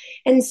sport.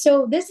 And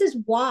so this is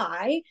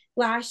why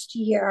last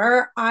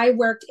year I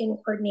worked in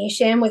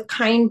coordination with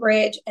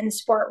Kindbridge and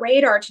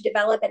Sportradar to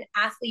develop an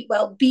athlete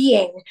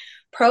well-being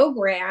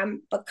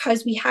program,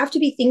 because we have to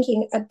be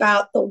thinking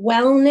about the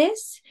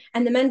wellness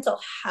and the mental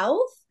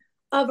health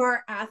of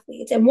our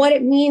athletes and what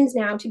it means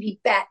now to be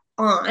bet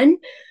on.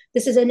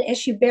 This is an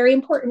issue very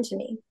important to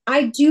me.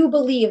 I do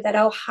believe that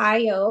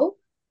Ohio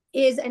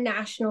is a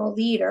national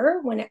leader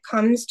when it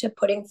comes to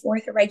putting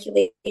forth a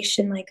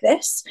regulation like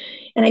this.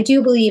 And I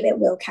do believe it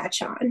will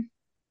catch on.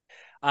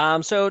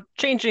 So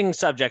changing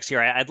subjects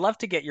here, I'd love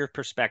to get your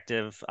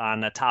perspective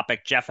on a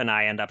topic Jeff and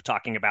I end up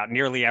talking about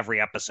nearly every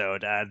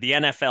episode, the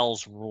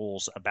NFL's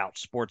rules about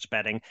sports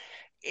betting.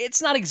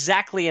 It's not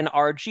exactly an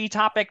RG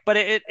topic, but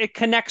it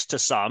connects to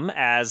some,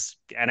 as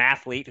an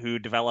athlete who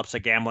develops a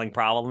gambling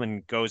problem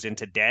and goes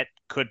into debt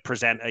could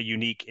present a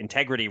unique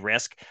integrity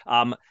risk.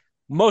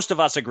 Most of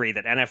us agree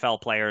that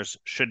NFL players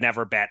should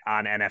never bet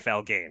on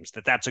NFL games,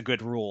 that's a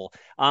good rule.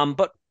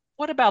 But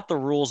what about the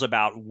rules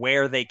about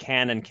where they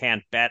can and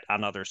can't bet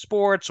on other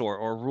sports,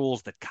 or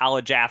rules that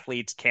college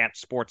athletes can't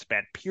sports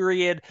bet,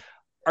 period?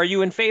 Are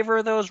you in favor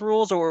of those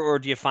rules, or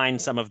do you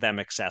find some of them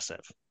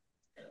excessive?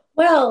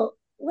 Well,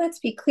 let's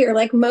be clear,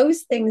 like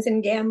most things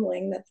in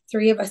gambling that the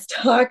three of us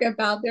talk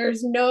about,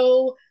 there's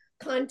no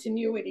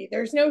continuity.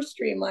 There's no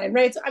streamline,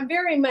 right? So I'm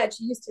very much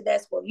used to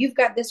this. Well, you've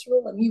got this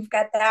rule and you've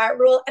got that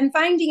rule, and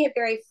finding it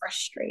very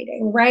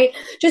frustrating, right?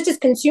 Just as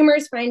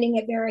consumers finding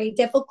it very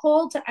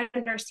difficult to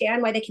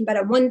understand why they can bet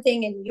on one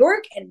thing in New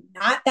York and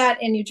not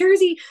that in New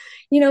Jersey,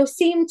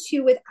 same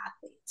too with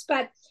athletes.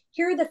 But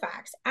here are the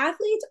facts.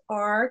 Athletes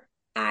are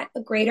at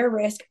a greater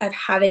risk of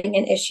having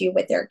an issue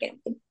with their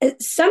gambling.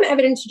 Some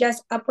evidence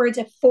suggests upwards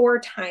of 4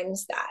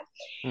 times that.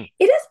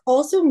 It is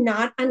also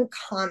not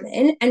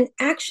uncommon and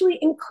actually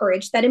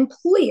encouraged that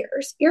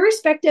employers,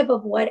 irrespective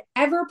of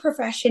whatever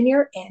profession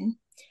you're in,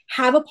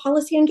 have a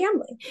policy on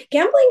gambling.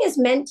 Gambling is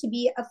meant to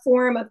be a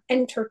form of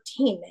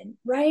entertainment,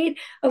 right?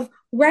 Of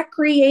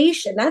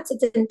recreation. That's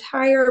its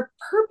entire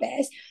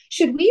purpose.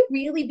 Should we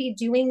really be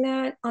doing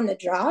that on the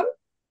job?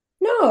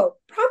 No,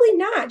 probably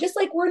not. Just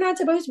like we're not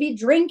supposed to be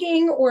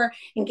drinking or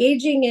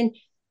engaging in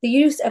the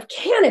use of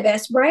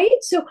cannabis, right?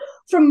 So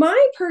from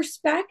my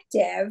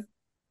perspective,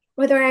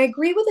 whether I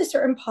agree with a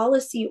certain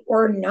policy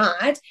or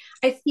not,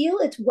 I feel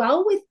it's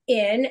well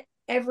within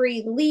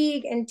every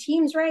league and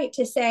team's right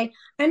to say,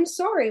 I'm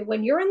sorry,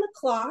 when you're on the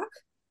clock,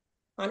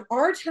 on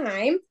our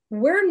time,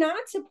 we're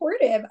not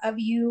supportive of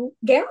you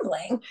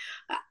gambling.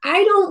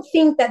 I don't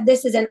think that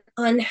this is an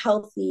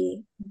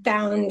unhealthy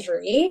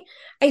boundary.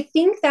 I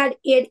think that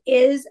it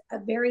is a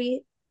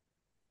very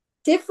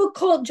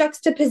difficult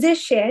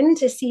juxtaposition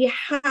to see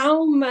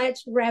how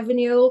much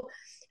revenue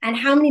and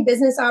how many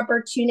business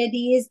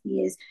opportunities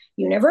these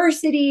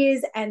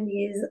universities and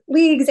these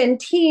leagues and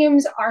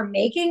teams are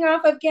making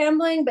off of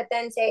gambling, but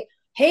then say,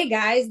 hey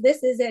guys,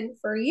 this isn't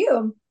for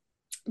you.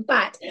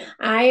 But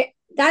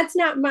that's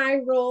not my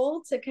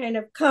role to kind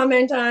of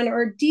comment on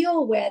or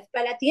deal with.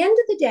 But at the end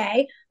of the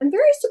day, I'm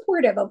very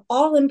supportive of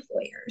all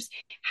employers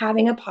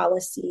having a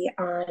policy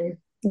on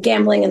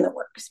gambling in the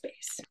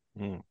workspace.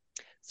 Mm.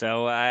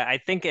 So I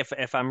think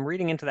if I'm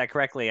reading into that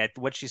correctly,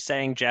 what she's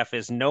saying, Jeff,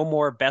 is no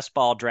more best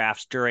ball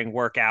drafts during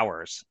work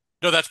hours.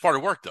 No, that's part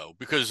of work though,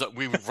 because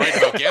we write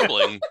about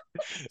gambling.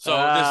 So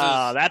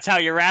that's how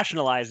you're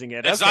rationalizing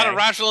it. It's not a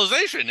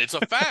rationalization; it's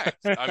a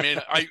fact. I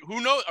mean,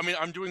 who knows? I mean,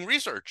 I'm doing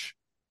research.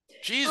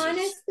 Jesus,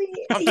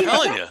 honestly, I'm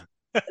telling you,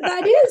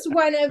 that is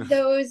one of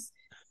those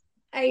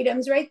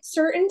items, right?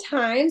 Certain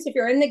times, if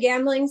you're in the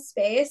gambling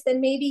space,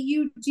 then maybe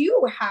you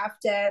do have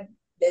to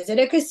visit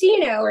a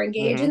casino or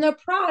engage in the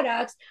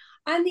products.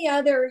 On the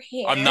other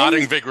hand, I'm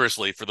nodding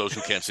vigorously for those who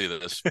can't see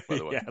this, by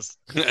the way. Yes.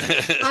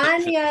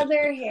 On the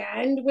other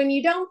hand, when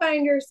you don't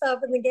find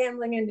yourself in the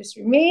gambling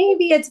industry,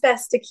 maybe it's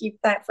best to keep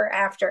that for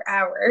after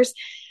hours.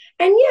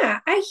 And yeah,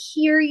 I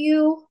hear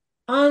you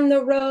on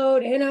the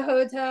road, in a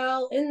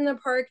hotel, in the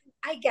park.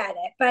 I get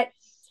it. But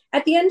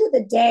at the end of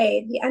the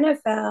day, the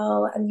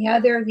NFL and the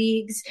other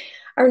leagues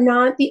are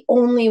not the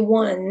only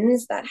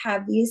ones that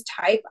have these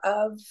type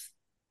of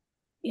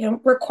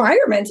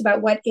requirements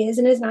about what is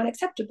and is not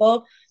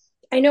acceptable.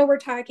 I know we're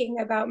talking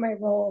about my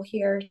role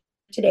here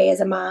today as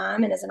a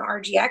mom and as an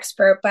RG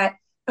expert, but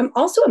I'm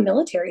also a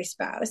military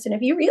spouse. And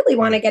if you really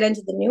want to get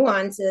into the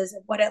nuances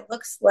of what it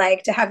looks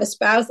like to have a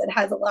spouse that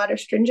has a lot of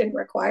stringent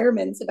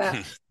requirements about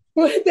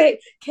what they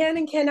can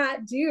and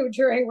cannot do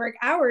during work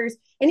hours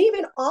and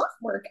even off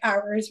work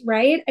hours,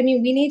 right? I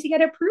mean, we need to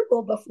get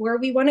approval before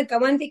we want to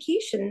go on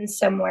vacation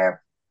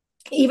somewhere,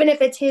 even if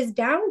it's his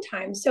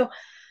downtime. So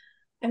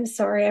I'm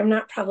sorry, I'm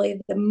not probably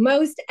the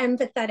most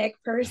empathetic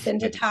person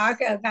to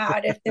talk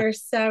about if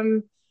there's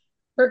some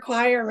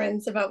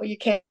requirements about what you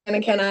can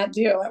and cannot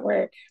do at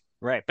work.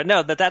 Right. But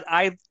no, that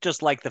I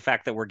just like the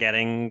fact that we're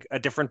getting a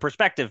different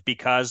perspective,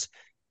 because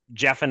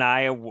Jeff and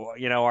I,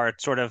 are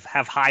sort of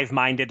have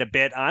hive-minded a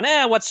bit on,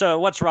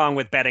 what's wrong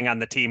with betting on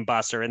the team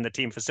bus or in the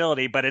team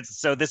facility? But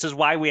this is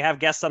why we have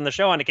guests on the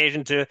show on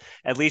occasion to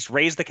at least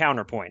raise the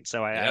counterpoint.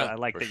 So I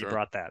like that you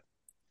brought that.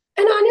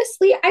 And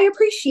honestly, I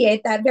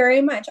appreciate that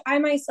very much. I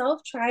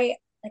myself try,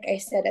 like I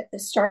said at the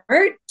start,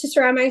 to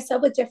surround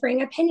myself with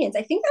differing opinions.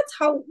 I think that's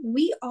how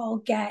we all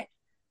get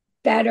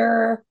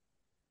better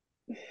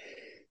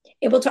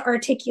able to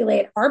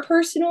articulate our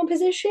personal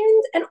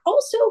positions. And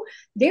also,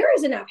 there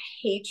is enough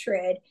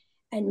hatred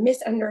and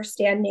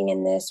misunderstanding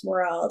in this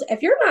world.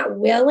 If you're not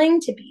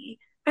willing to be,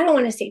 I don't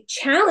want to say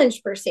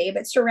challenged per se,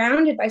 but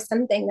surrounded by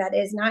something that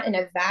is not in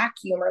a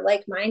vacuum or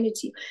like-minded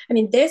to you. I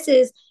mean, this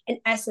is in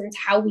essence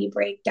how we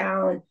break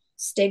down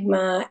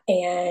stigma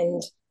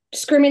and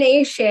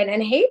discrimination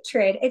and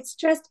hatred. It's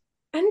just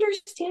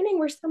understanding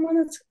where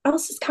someone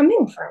else is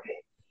coming from.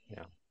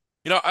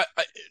 Yeah. I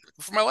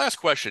for my last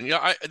question,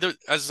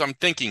 as I'm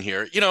thinking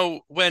here,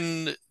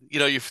 when,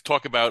 you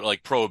talk about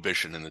like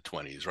prohibition in the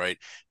 1920s, right?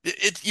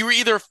 You were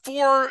either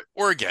for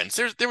or against.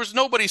 There was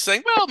nobody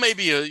saying, well,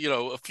 maybe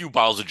a few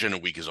bottles of gin a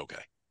week is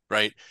okay,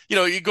 right?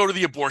 You go to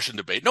the abortion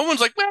debate. No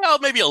one's like, well,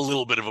 maybe a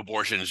little bit of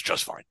abortion is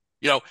just fine,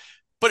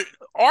 But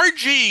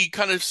RG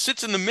kind of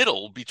sits in the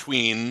middle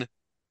between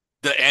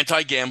the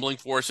anti-gambling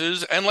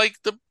forces and like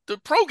the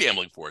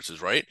pro-gambling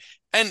forces, right?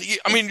 And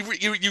I mean,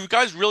 you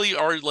guys really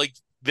are like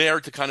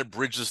there to kind of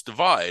bridge this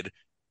divide.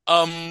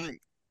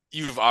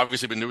 You've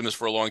obviously been doing this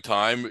for a long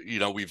time.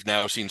 We've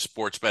now seen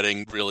sports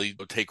betting really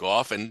take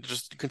off and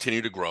just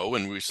continue to grow,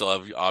 and we still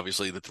have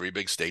obviously the 3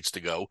 big states to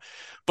go.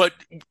 But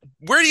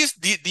where do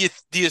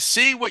you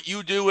see what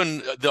you do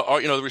and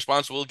the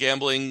responsible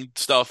gambling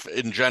stuff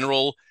in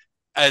general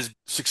as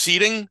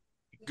succeeding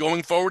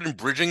going forward and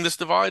bridging this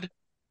divide?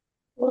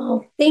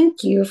 Well,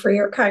 thank you for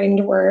your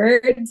kind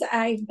words.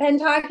 I've been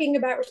talking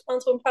about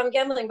responsible and problem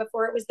gambling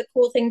before it was the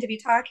cool thing to be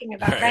talking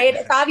about, right?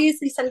 It's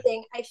obviously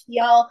something I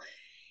feel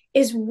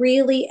is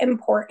really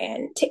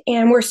important,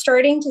 and we're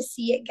starting to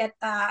see it get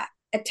the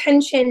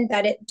attention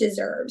that it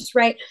deserves,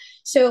 right?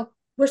 So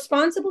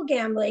responsible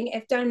gambling,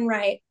 if done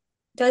right,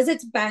 does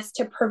its best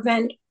to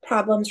prevent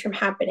problems from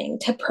happening,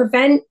 to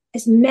prevent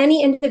as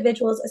many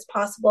individuals as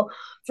possible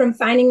from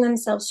finding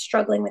themselves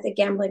struggling with a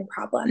gambling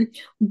problem.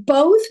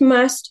 Both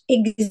must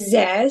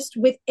exist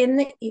within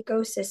the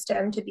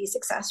ecosystem to be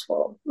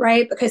successful,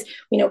 right? Because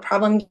we know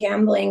problem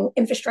gambling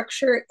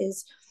infrastructure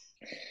is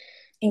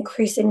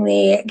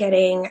increasingly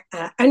getting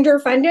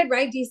underfunded,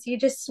 right? DC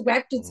just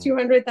swept its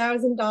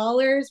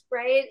 $200,000,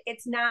 right?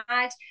 It's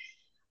not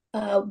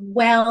a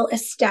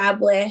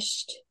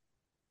well-established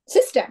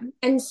system.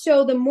 And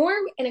so the more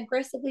and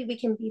aggressively we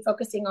can be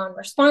focusing on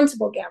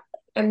responsible gambling,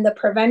 and the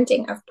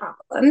preventing of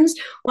problems,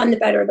 one, the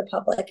better the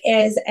public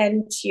is,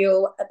 and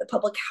two, the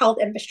public health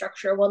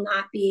infrastructure will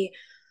not be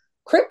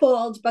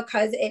crippled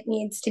because it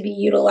needs to be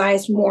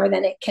utilized more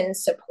than it can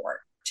support.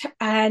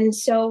 And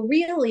so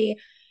really,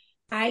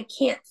 I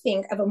can't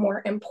think of a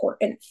more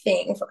important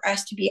thing for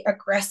us to be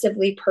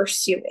aggressively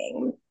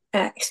pursuing,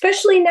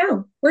 especially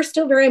now. We're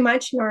still very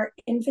much in our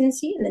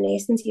infancy, in the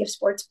nascency of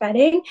sports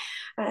betting.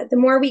 The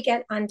more we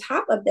get on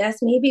top of this,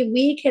 maybe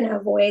we can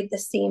avoid the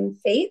same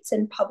fates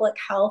and public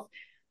health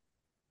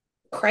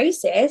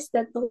crisis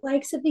that the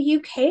likes of the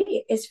UK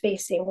is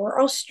facing, or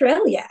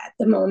Australia at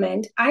the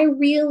moment. I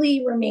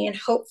really remain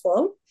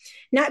hopeful,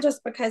 not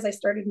just because I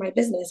started my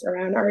business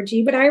around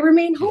RG, but I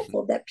remain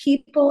hopeful that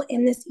people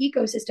in this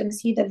ecosystem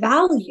see the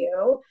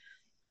value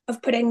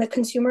of putting the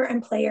consumer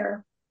and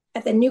player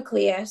at the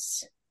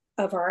nucleus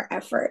of our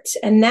efforts.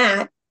 And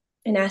that,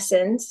 in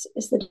essence,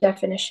 is the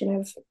definition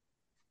of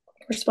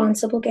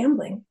responsible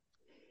gambling.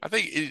 I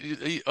think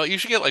you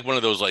should get like one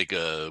of those like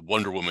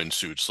Wonder Woman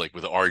suits, like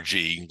with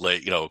RG,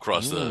 like,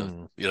 across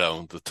the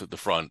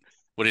front.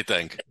 What do you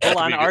think? Full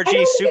on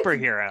RG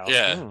superhero.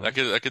 Yeah, I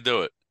could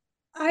do it.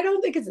 I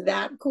don't think it's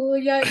that cool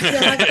yet,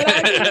 Jack,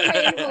 but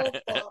I'm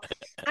hopeful.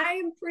 I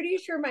am pretty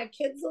sure my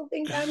kids will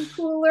think I'm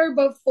cooler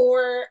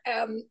before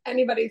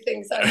anybody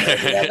thinks I'm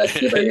worthy of a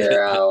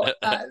superhero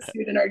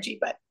suit and RG.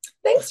 But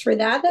thanks for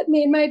that. That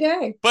made my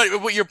day.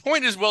 But your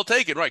point is well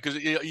taken, right?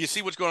 Because you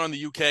see what's going on in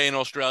the UK and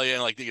Australia,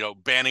 and like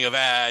banning of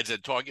ads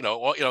and talk,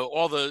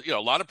 all the a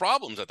lot of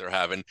problems that they're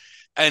having,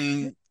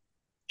 and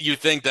you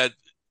think that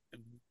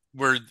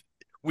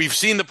we've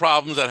seen the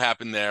problems that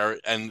happen there,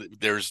 and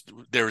there's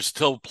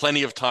still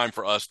plenty of time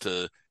for us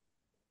to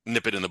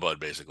nip it in the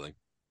bud, basically.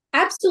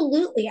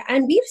 Absolutely.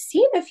 And we've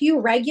seen a few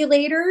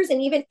regulators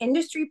and even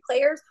industry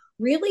players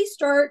really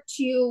start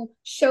to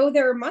show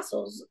their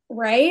muscles,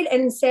 right?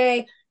 And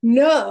say,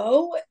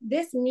 no,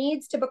 this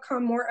needs to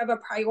become more of a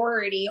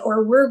priority,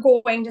 or we're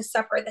going to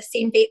suffer the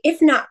same fate, if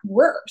not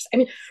worse. I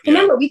mean,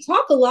 remember, we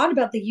talk a lot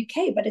about the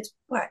UK, but it's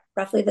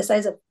roughly the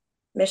size of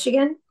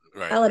Michigan,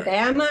 right,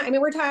 Alabama. Right. I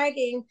mean, we're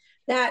talking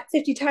that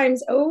 50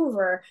 times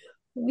over.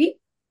 We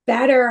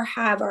better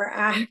have our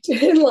act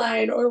in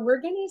line, or we're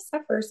going to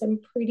suffer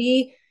some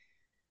pretty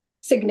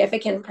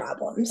significant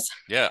problems.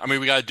 Yeah, I mean,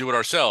 we got to do it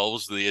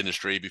ourselves, the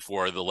industry,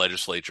 before the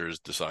legislatures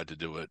decide to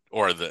do it,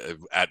 or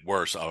at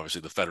worst,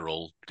 obviously, the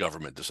federal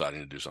government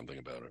deciding to do something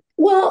about it.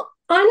 Well,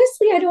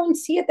 honestly, I don't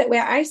see it that way.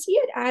 I see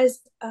it as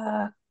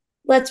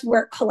let's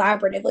work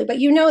collaboratively. But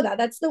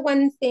that's the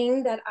one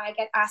thing that I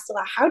get asked a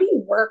lot. How do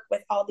you work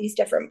with all these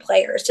different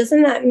players?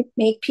 Doesn't that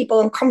make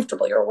people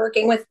uncomfortable? You're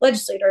working with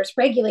legislators,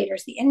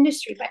 regulators, the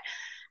industry. But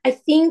I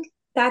think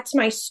that's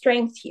my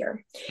strength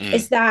here,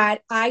 is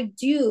that I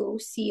do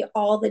see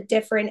all the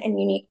different and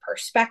unique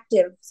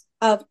perspectives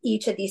of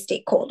each of these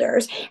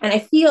stakeholders. And I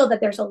feel that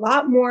there's a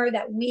lot more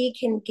that we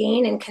can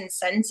gain in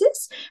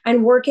consensus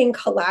and working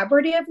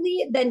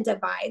collaboratively than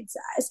divides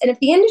us. And if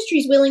the industry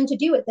is willing to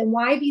do it, then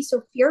why be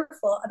so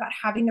fearful about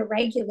having the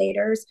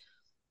regulators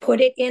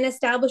put it in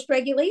established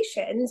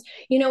regulations?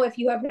 If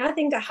you have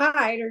nothing to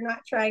hide or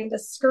not trying to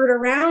skirt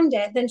around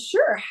it, then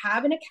sure,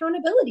 have an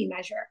accountability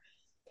measure.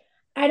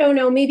 I don't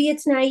know, maybe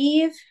it's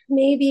naive,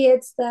 maybe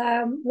it's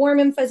the warm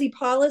and fuzzy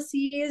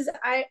policies.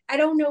 I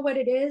don't know what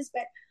it is,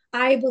 but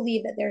I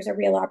believe that there's a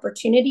real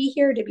opportunity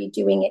here to be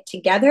doing it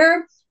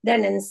together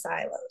than in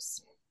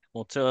silos.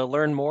 Well, to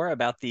learn more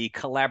about the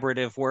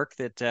collaborative work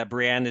that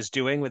Brianne is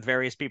doing with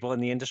various people in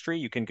the industry,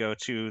 you can go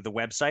to the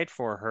website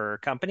for her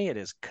company. It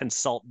is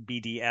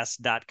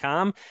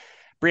consultbds.com.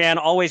 Brianne,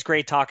 always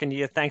great talking to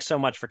you. Thanks so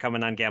much for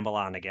coming on Gamble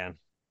On again.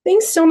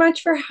 Thanks so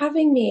much for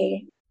having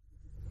me.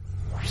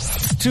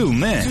 Two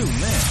men.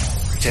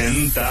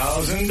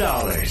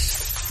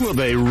 $10,000. Will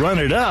they run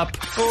it up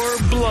or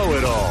blow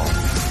it all?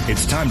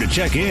 It's time to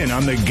check in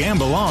on the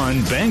Gamble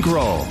On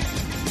bankroll.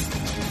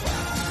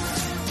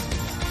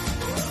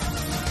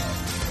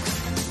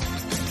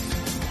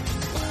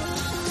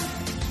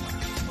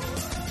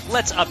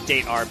 Let's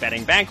update our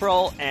betting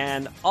bankroll,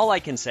 and all I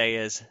can say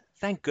is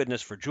thank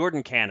goodness for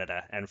Jordan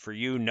Canada and for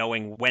you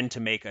knowing when to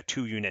make a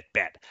 2-unit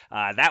bet.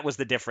 That was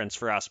the difference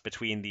for us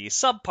between the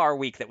subpar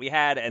week that we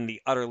had and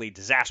the utterly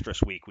disastrous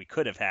week we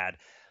could have had.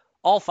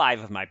 All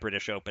 5 of my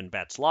British Open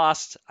bets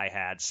lost. I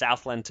had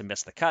Southland to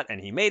miss the cut,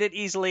 and he made it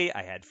easily.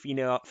 I had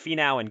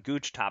Finau and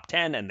Gooch top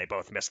 10, and they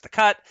both missed the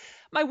cut.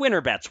 My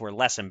winner bets were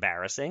less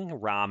embarrassing.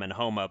 Rahm and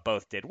Homa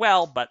both did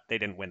well, but they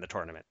didn't win the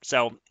tournament.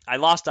 So I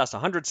lost us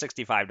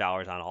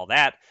 $165 on all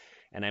that,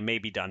 and I may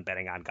be done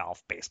betting on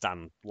golf based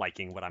on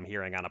liking what I'm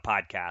hearing on a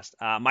podcast.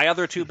 My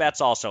other 2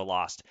 bets also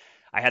lost.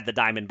 I had the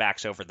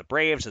Diamondbacks over the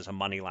Braves as a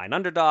moneyline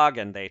underdog,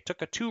 and they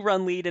took a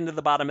 2-run lead into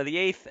the bottom of the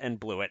 8th and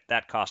blew it.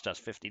 That cost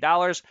us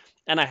 $50.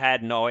 And I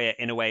had Naoya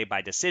Inoue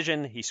by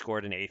decision. He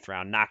scored an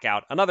 8th-round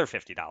knockout, another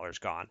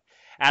 $50 gone.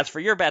 As for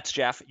your bets,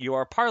 Jeff,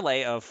 your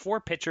parlay of 4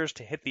 pitchers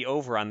to hit the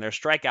over on their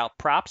strikeout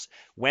props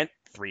went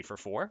 3 for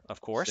 4, of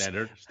course.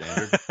 Standard.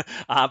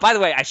 By the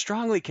way, I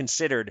strongly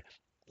considered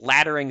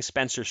laddering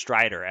Spencer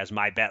Strider as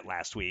my bet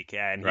last week,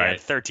 and he had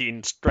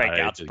 13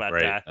 strikeouts.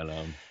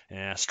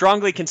 But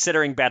strongly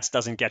considering bets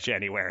doesn't get you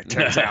anywhere, it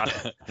turns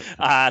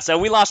out. So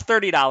we lost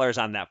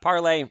 $30 on that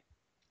parlay.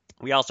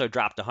 We also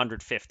dropped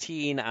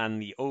 $115 on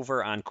the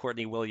over on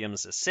Courtney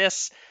Williams'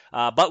 assists,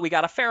 but we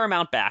got a fair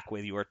amount back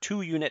with your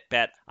 2-unit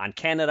bet on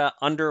Canada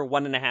under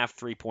 1.5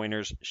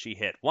 3-pointers. She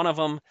hit one of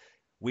them.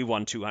 We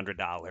won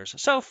 $200.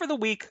 So for the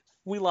week,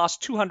 we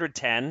lost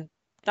 $210.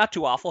 Not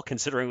too awful,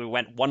 considering we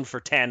went 1 for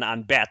 10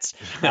 on bets.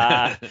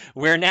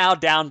 We're now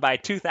down by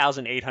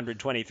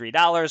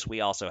 $2,823.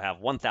 We also have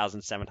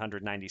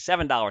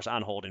 $1,797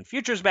 on hold in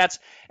futures bets,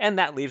 and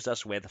that leaves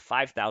us with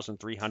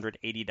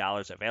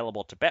 $5,380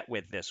 available to bet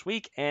with this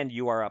week. And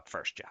you are up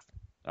first, Jeff.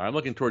 I'm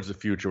looking towards the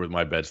future with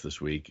my bets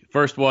this week.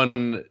 First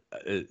one,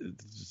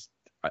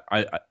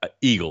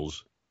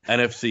 Eagles.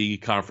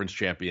 NFC conference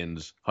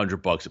champions,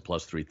 $100 at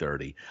plus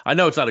 330. I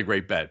know it's not a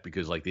great bet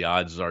because like the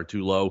odds are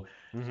too low.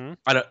 Mm-hmm.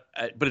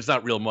 But it's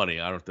not real money.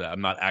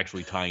 I'm not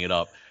actually tying it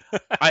up.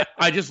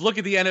 I just look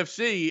at the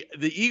NFC.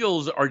 The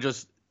Eagles are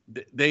just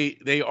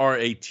they are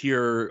a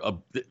tier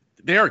of,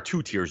 they are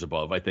 2 tiers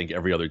above, I think,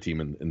 every other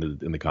team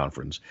in the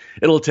conference.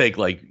 It'll take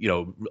like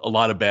a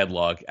lot of bad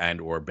luck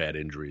and or bad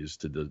injuries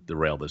to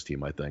derail this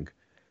team, I think.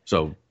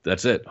 So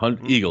that's it.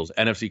 Eagles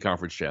NFC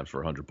conference champs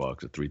for $100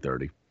 at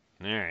 330.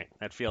 All right,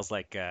 that feels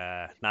like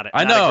not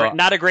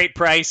a great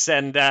price,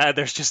 and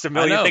there's just a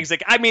million things.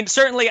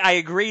 Certainly I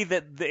agree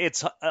that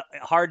it's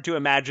hard to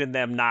imagine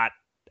them not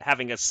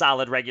having a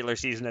solid regular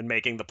season and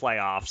making the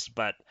playoffs,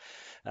 but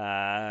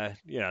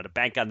to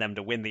bank on them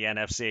to win the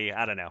NFC,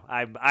 I don't know.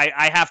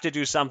 I have to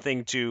do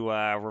something to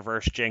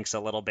reverse jinx a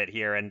little bit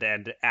here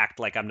and act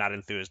like I'm not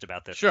enthused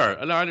about this.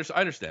 Sure, no, I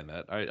understand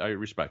that. I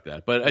respect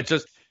that, but it's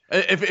just.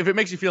 If it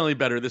makes you feel any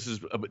better, this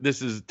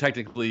is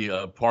technically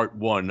part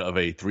 1 of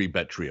a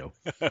 3-bet trio.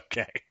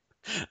 Okay.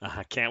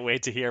 I can't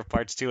wait to hear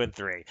parts 2 and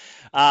 3.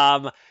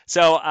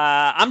 So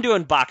I'm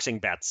doing boxing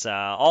bets,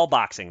 all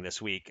boxing this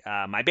week.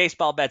 My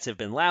baseball bets have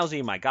been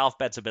lousy. My golf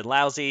bets have been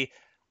lousy.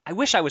 I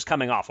wish I was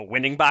coming off a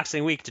winning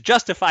boxing week to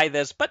justify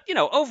this, but,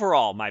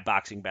 overall, my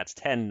boxing bets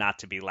tend not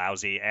to be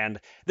lousy, and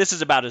this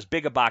is about as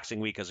big a boxing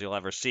week as you'll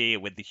ever see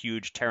with the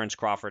huge Terrence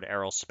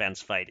Crawford-Errol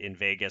Spence fight in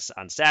Vegas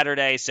on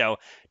Saturday, so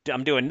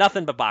I'm doing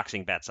nothing but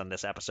boxing bets on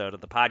this episode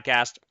of the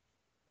podcast.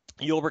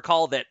 You'll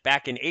recall that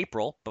back in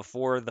April,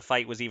 before the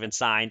fight was even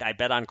signed, I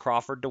bet on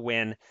Crawford to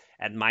win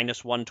at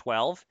minus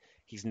 112.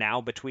 He's now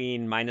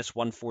between minus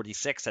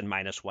 146 and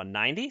minus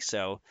 190,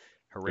 so...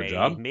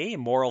 Hooray me,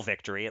 moral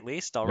victory at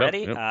least already.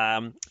 Yep.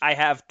 I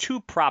have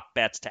 2 prop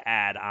bets to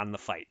add on the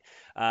fight.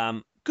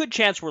 Good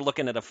chance we're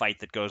looking at a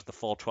fight that goes the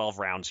full 12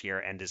 rounds here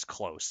and is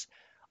close.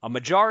 A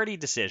majority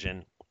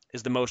decision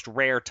is the most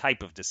rare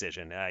type of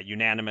decision,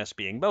 unanimous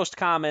being most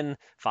common,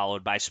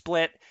 followed by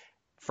split.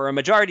 For a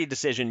majority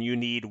decision, you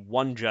need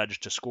one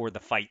judge to score the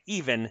fight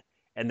even,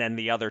 and then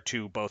the other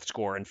 2 both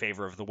score in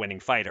favor of the winning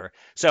fighter.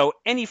 So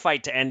any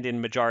fight to end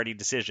in majority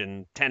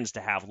decision tends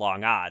to have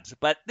long odds.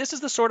 But this is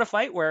the sort of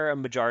fight where a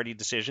majority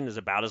decision is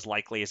about as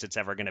likely as it's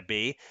ever going to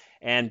be.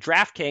 And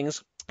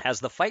DraftKings has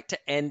the fight to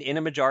end in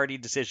a majority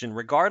decision,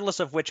 regardless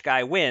of which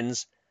guy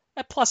wins,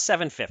 at plus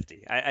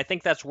 750. I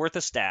think that's worth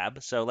a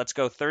stab. So let's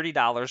go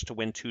 $30 to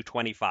win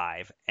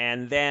 $225.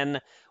 And then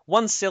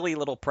one silly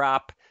little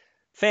prop.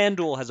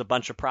 FanDuel has a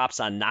bunch of props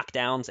on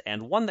knockdowns,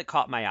 and one that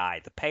caught my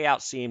eye. The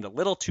payout seemed a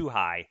little too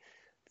high.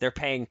 They're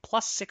paying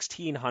plus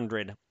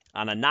 1,600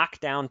 on a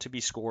knockdown to be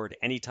scored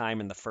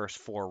anytime in the first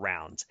 4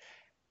 rounds.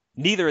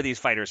 Neither of these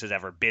fighters has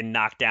ever been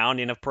knocked down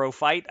in a pro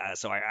fight,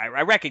 so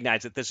I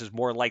recognize that this is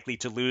more likely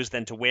to lose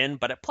than to win,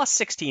 but at plus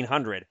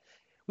 1,600,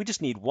 we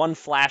just need one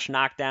flash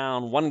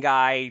knockdown, one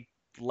guy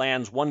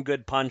lands one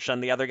good punch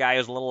on the other guy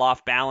who's a little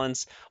off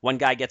balance, one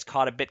guy gets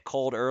caught a bit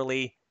cold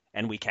early,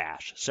 and we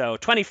cash. So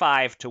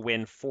 25 to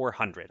win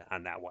 400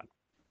 on that one.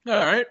 All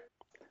right.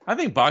 I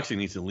think boxing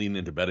needs to lean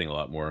into betting a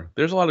lot more.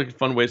 There's a lot of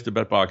fun ways to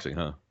bet boxing,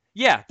 huh?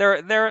 Yeah,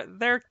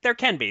 there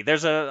can be.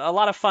 There's a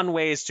lot of fun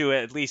ways to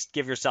at least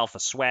give yourself a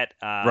sweat.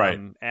 Right.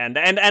 And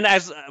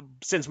as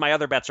since my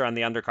other bets are on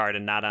the undercard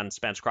and not on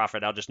Spence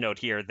Crawford, I'll just note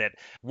here that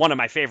one of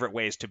my favorite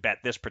ways to bet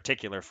this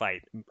particular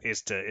fight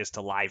is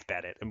to live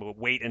bet it, and we'll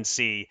wait and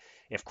see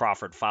if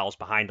Crawford falls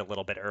behind a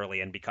little bit early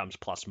and becomes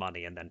plus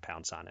money and then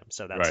pounce on him.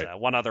 So that's right.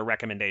 One other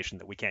recommendation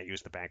that we can't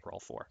use the bankroll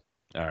for.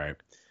 All right.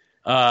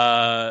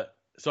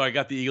 So I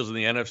got the Eagles in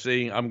the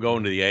NFC. I'm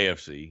going to the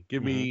AFC.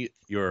 Give me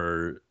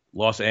your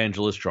Los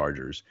Angeles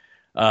Chargers,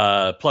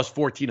 plus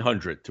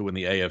 1,400 to win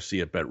the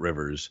AFC at Bet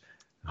Rivers,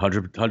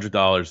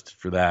 $100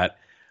 for that.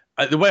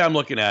 The way I'm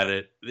looking at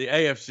it, the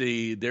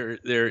AFC,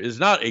 there is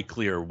not a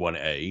clear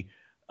 1A.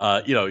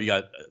 You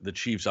got the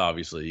Chiefs,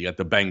 obviously. You got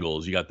the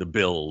Bengals. You got the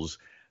Bills.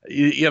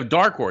 You have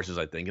dark horses,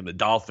 I think, and the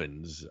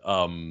Dolphins.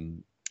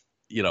 The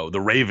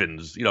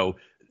Ravens.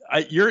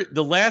 You're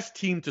the last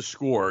team to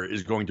score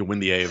is going to win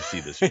the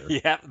AFC this year.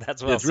 Yeah,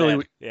 that's what it's really.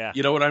 Said. Yeah,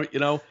 you know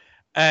what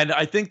And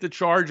I think the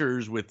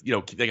Chargers with,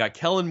 they got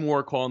Kellen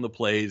Moore calling the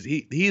plays.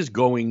 He is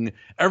going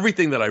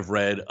everything that I've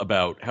read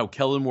about how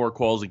Kellen Moore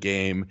calls a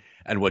game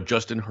and what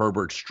Justin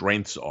Herbert's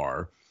strengths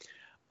are.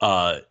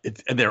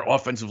 And their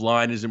offensive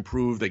line is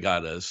improved. They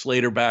got a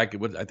Slater back.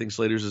 I think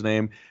Slater's his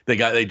name.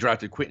 They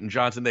drafted Quentin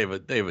Johnson. They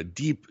have a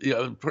deep.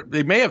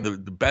 They may have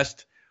the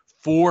best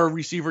 4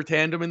 receiver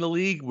tandem in the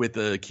league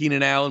with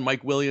Keenan Allen,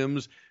 Mike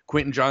Williams,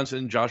 Quentin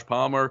Johnson, Josh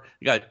Palmer.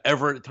 You got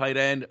Everett at tight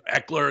end,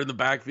 Eckler in the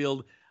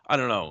backfield. I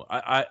don't know.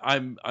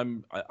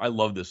 I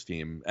love this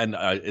team, and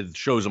it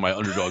shows in my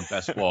underdog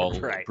best ball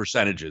right.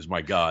 percentages.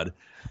 My God,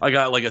 I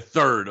got like a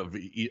third of.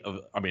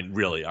 I mean,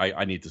 really,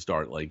 I need to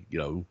start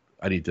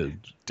I need to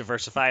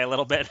diversify a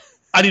little bit.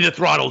 I need to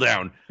throttle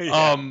down.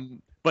 Yeah.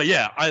 But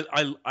yeah,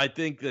 I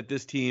think that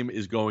this team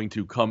is going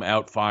to come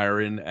out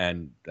firing,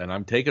 and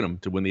I'm taking them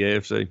to win the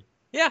AFC.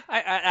 Yeah,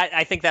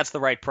 I think that's the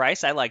right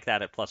price. I like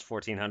that at plus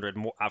 1,400,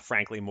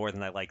 frankly, more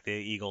than I like the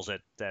Eagles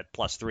at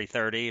plus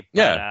 330. But,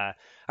 yeah.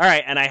 All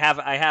right, and I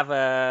have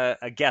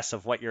a guess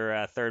of what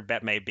your third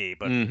bet may be,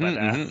 but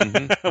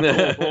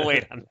we'll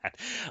wait on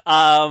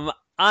that.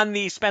 On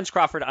the Spence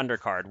Crawford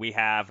undercard, we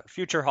have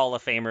future Hall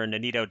of Famer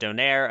Nonito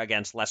Donaire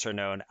against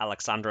lesser-known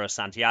Alexandre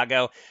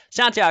Santiago.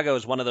 Santiago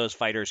is one of those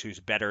fighters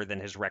who's better than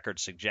his record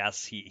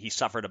suggests. He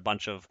suffered a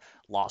bunch of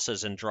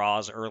losses and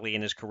draws early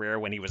in his career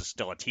when he was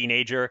still a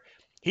teenager.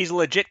 He's a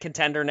legit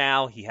contender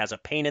now. He has a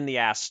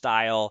pain-in-the-ass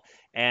style,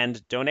 and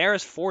Donaire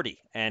is 40,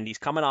 and he's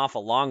coming off a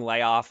long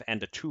layoff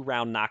and a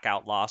 2-round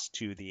knockout loss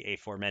to the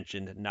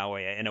aforementioned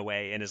Naoya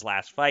Inoue in his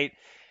last fight.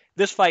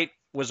 This fight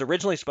was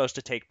originally supposed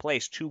to take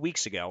place 2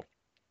 weeks ago,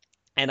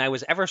 and I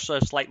was ever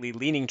so slightly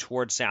leaning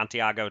towards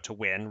Santiago to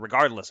win,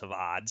 regardless of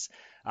odds.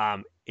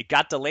 It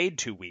got delayed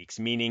 2 weeks,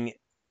 meaning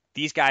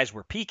these guys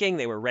were peaking,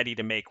 they were ready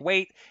to make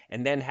weight,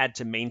 and then had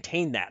to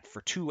maintain that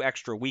for 2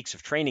 extra weeks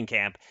of training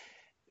camp.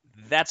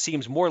 That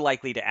seems more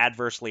likely to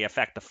adversely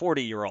affect a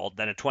 40-year-old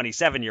than a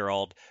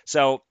 27-year-old.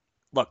 So,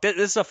 look, this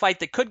is a fight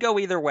that could go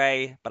either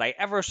way, but I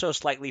ever so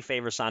slightly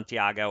favor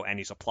Santiago, and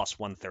he's a plus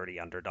 130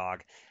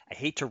 underdog. I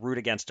hate to root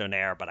against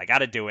Donaire, but I got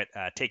to do it.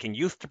 Taking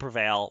youth to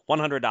prevail,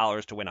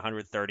 $100 to win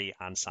 130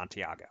 on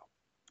Santiago.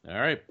 All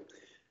right.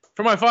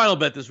 For my final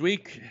bet this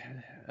week,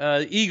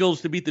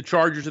 Eagles to beat the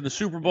Chargers in the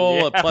Super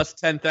Bowl at plus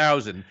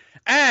 10,000.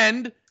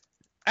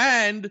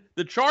 And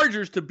the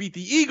Chargers to beat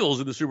the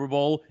Eagles in the Super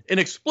Bowl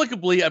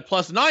inexplicably at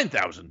plus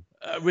 9,000,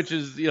 which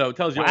is,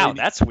 tells you. Wow,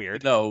 that's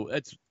weird. No,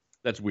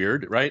 that's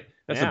weird, right?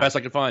 That's the best I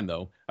could find,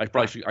 though. I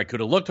could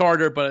have looked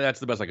harder, but that's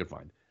the best I could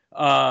find.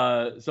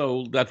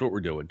 So that's what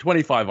we're doing.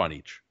 25 on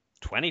each.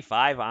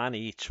 25 on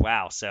each.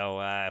 Wow.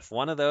 So if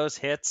one of those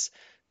hits,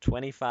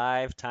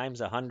 25 times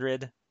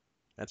 100,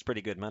 that's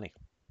pretty good money.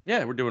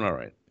 Yeah, we're doing all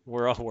right.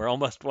 We're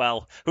almost,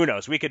 well, who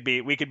knows? We could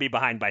be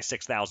behind by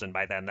 6,000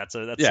 by then. That's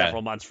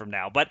several months from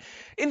now. But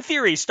in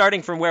theory,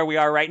 starting from where we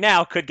are right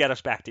now could get us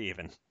back to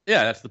even.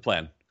 Yeah, that's the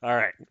plan. All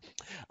right.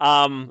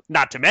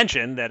 Not to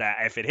mention that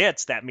if it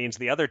hits, that means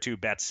the other 2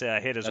 bets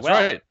hit as well.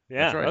 That's right. Yeah.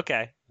 That's right.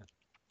 Okay.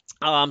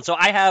 So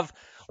I have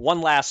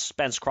one last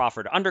Spence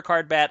Crawford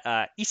undercard bet.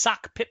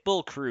 Isaac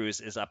Pitbull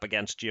Cruz is up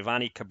against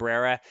Giovanni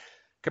Cabrera.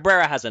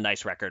 Cabrera has a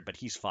nice record, but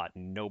he's fought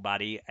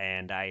nobody,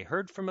 and I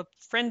heard from a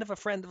friend of a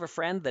friend of a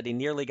friend that he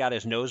nearly got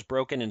his nose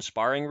broken in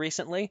sparring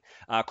recently.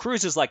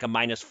 Cruz is like a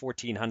minus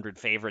 1,400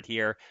 favorite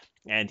here,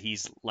 and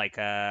he's like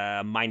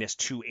a minus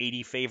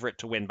 280 favorite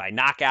to win by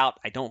knockout.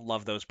 I don't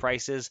love those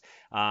prices,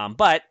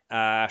 but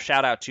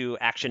shout out to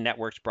Action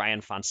Network's Brian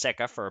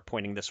Fonseca for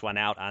pointing this one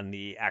out on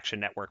the Action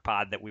Network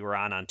pod that we were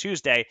on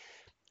Tuesday.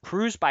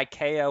 Cruz by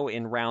KO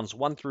in rounds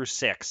 1 through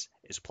 6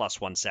 is plus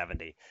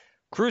 170.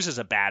 Cruz is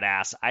a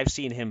badass. I've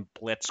seen him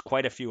blitz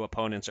quite a few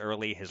opponents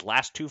early. His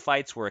last 2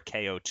 fights were a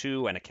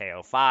KO2 and a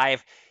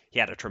KO5. He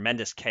had a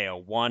tremendous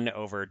KO1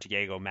 over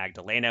Diego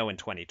Magdaleno in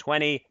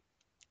 2020.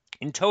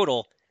 In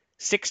total,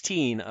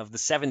 16 of the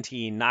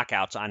 17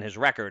 knockouts on his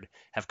record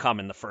have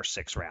come in the first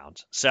 6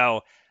 rounds.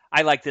 So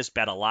I like this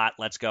bet a lot.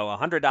 Let's go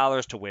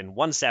 $100 to win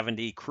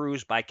 170.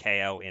 Cruz by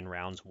KO in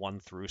rounds 1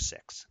 through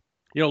 6.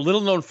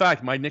 Little known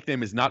fact, my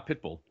nickname is not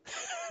Pitbull.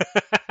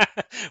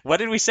 What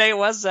did we say it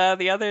was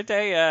the other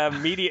day?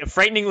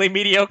 Frighteningly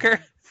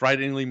mediocre?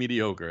 Frighteningly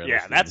mediocre.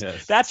 Yeah,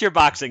 that's your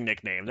boxing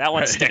nickname. That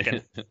one's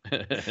sticking.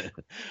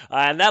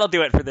 And that'll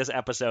do it for this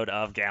episode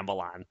of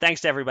Gamble On.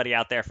 Thanks to everybody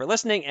out there for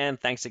listening, and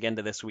thanks again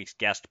to this week's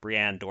guest,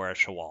 Brianne Dora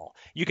Shawal.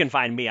 You can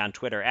find me on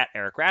Twitter at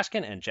Eric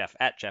Raskin and Jeff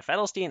at Jeff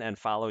Edelstein, and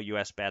follow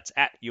US Bets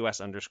at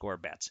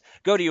US_bets.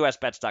 Go to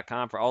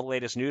usbets.com for all the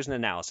latest news and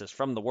analysis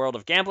from the world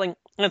of gambling,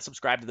 and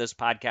subscribe to this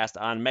podcast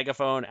on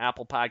Megaphone,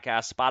 Apple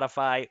Podcasts,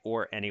 Spotify,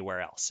 or anywhere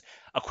else.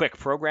 A quick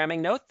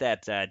programming note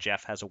that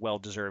Jeff has a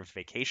well-deserved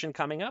vacation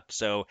coming up,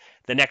 so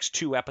the next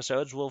 2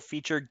 episodes will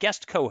feature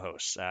guest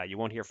co-hosts. You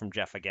won't hear from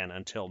Jeff again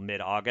until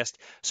mid-August.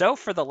 So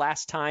for the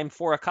last time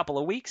for a couple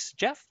of weeks,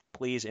 Jeff,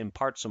 please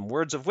impart some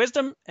words of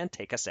wisdom and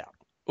take us out.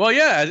 Well,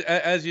 yeah,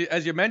 as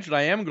you mentioned,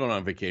 I am going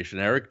on vacation,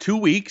 Eric. 2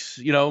 weeks,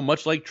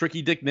 much like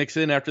Tricky Dick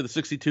Nixon after the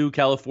 1962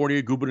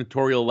 California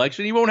gubernatorial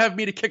election. He won't have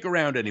me to kick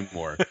around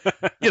anymore,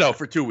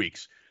 for 2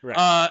 weeks.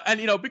 Right.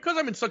 And because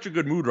I'm in such a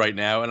good mood right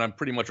now and I'm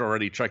pretty much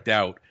already checked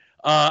out,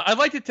 I'd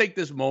like to take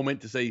this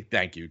moment to say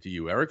thank you to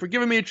you, Eric, for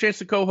giving me a chance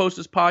to co-host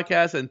this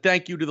podcast, and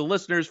thank you to the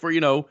listeners for,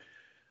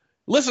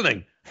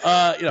 listening.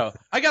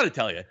 I got to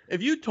tell you,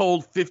 if you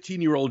told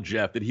 15-year-old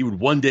Jeff that he would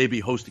one day be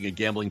hosting a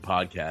gambling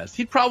podcast,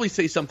 he'd probably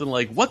say something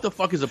like, "What the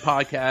fuck is a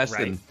podcast?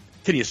 Right. And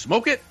can you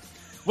smoke it?"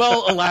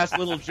 Well, alas,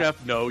 little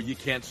Jeff, no, you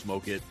can't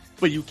smoke it,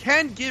 but you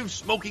can give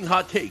smoking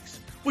hot takes,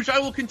 which I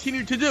will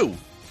continue to do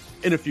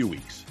in a few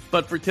weeks.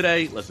 But for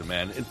today, listen,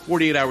 man, in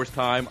 48 hours'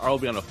 time, I'll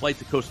be on a flight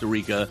to Costa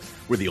Rica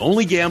where the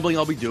only gambling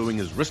I'll be doing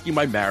is risking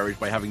my marriage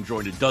by having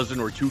joined a dozen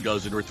or 2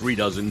 dozen or 3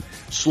 dozen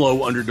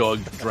slow underdog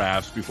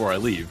drafts before I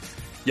leave.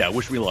 Yeah,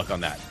 wish me luck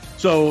on that.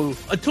 So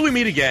until we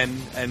meet again,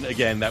 and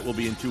again, that will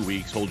be in 2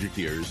 weeks, hold your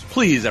tears.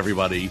 Please,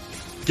 everybody,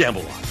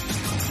 gamble on.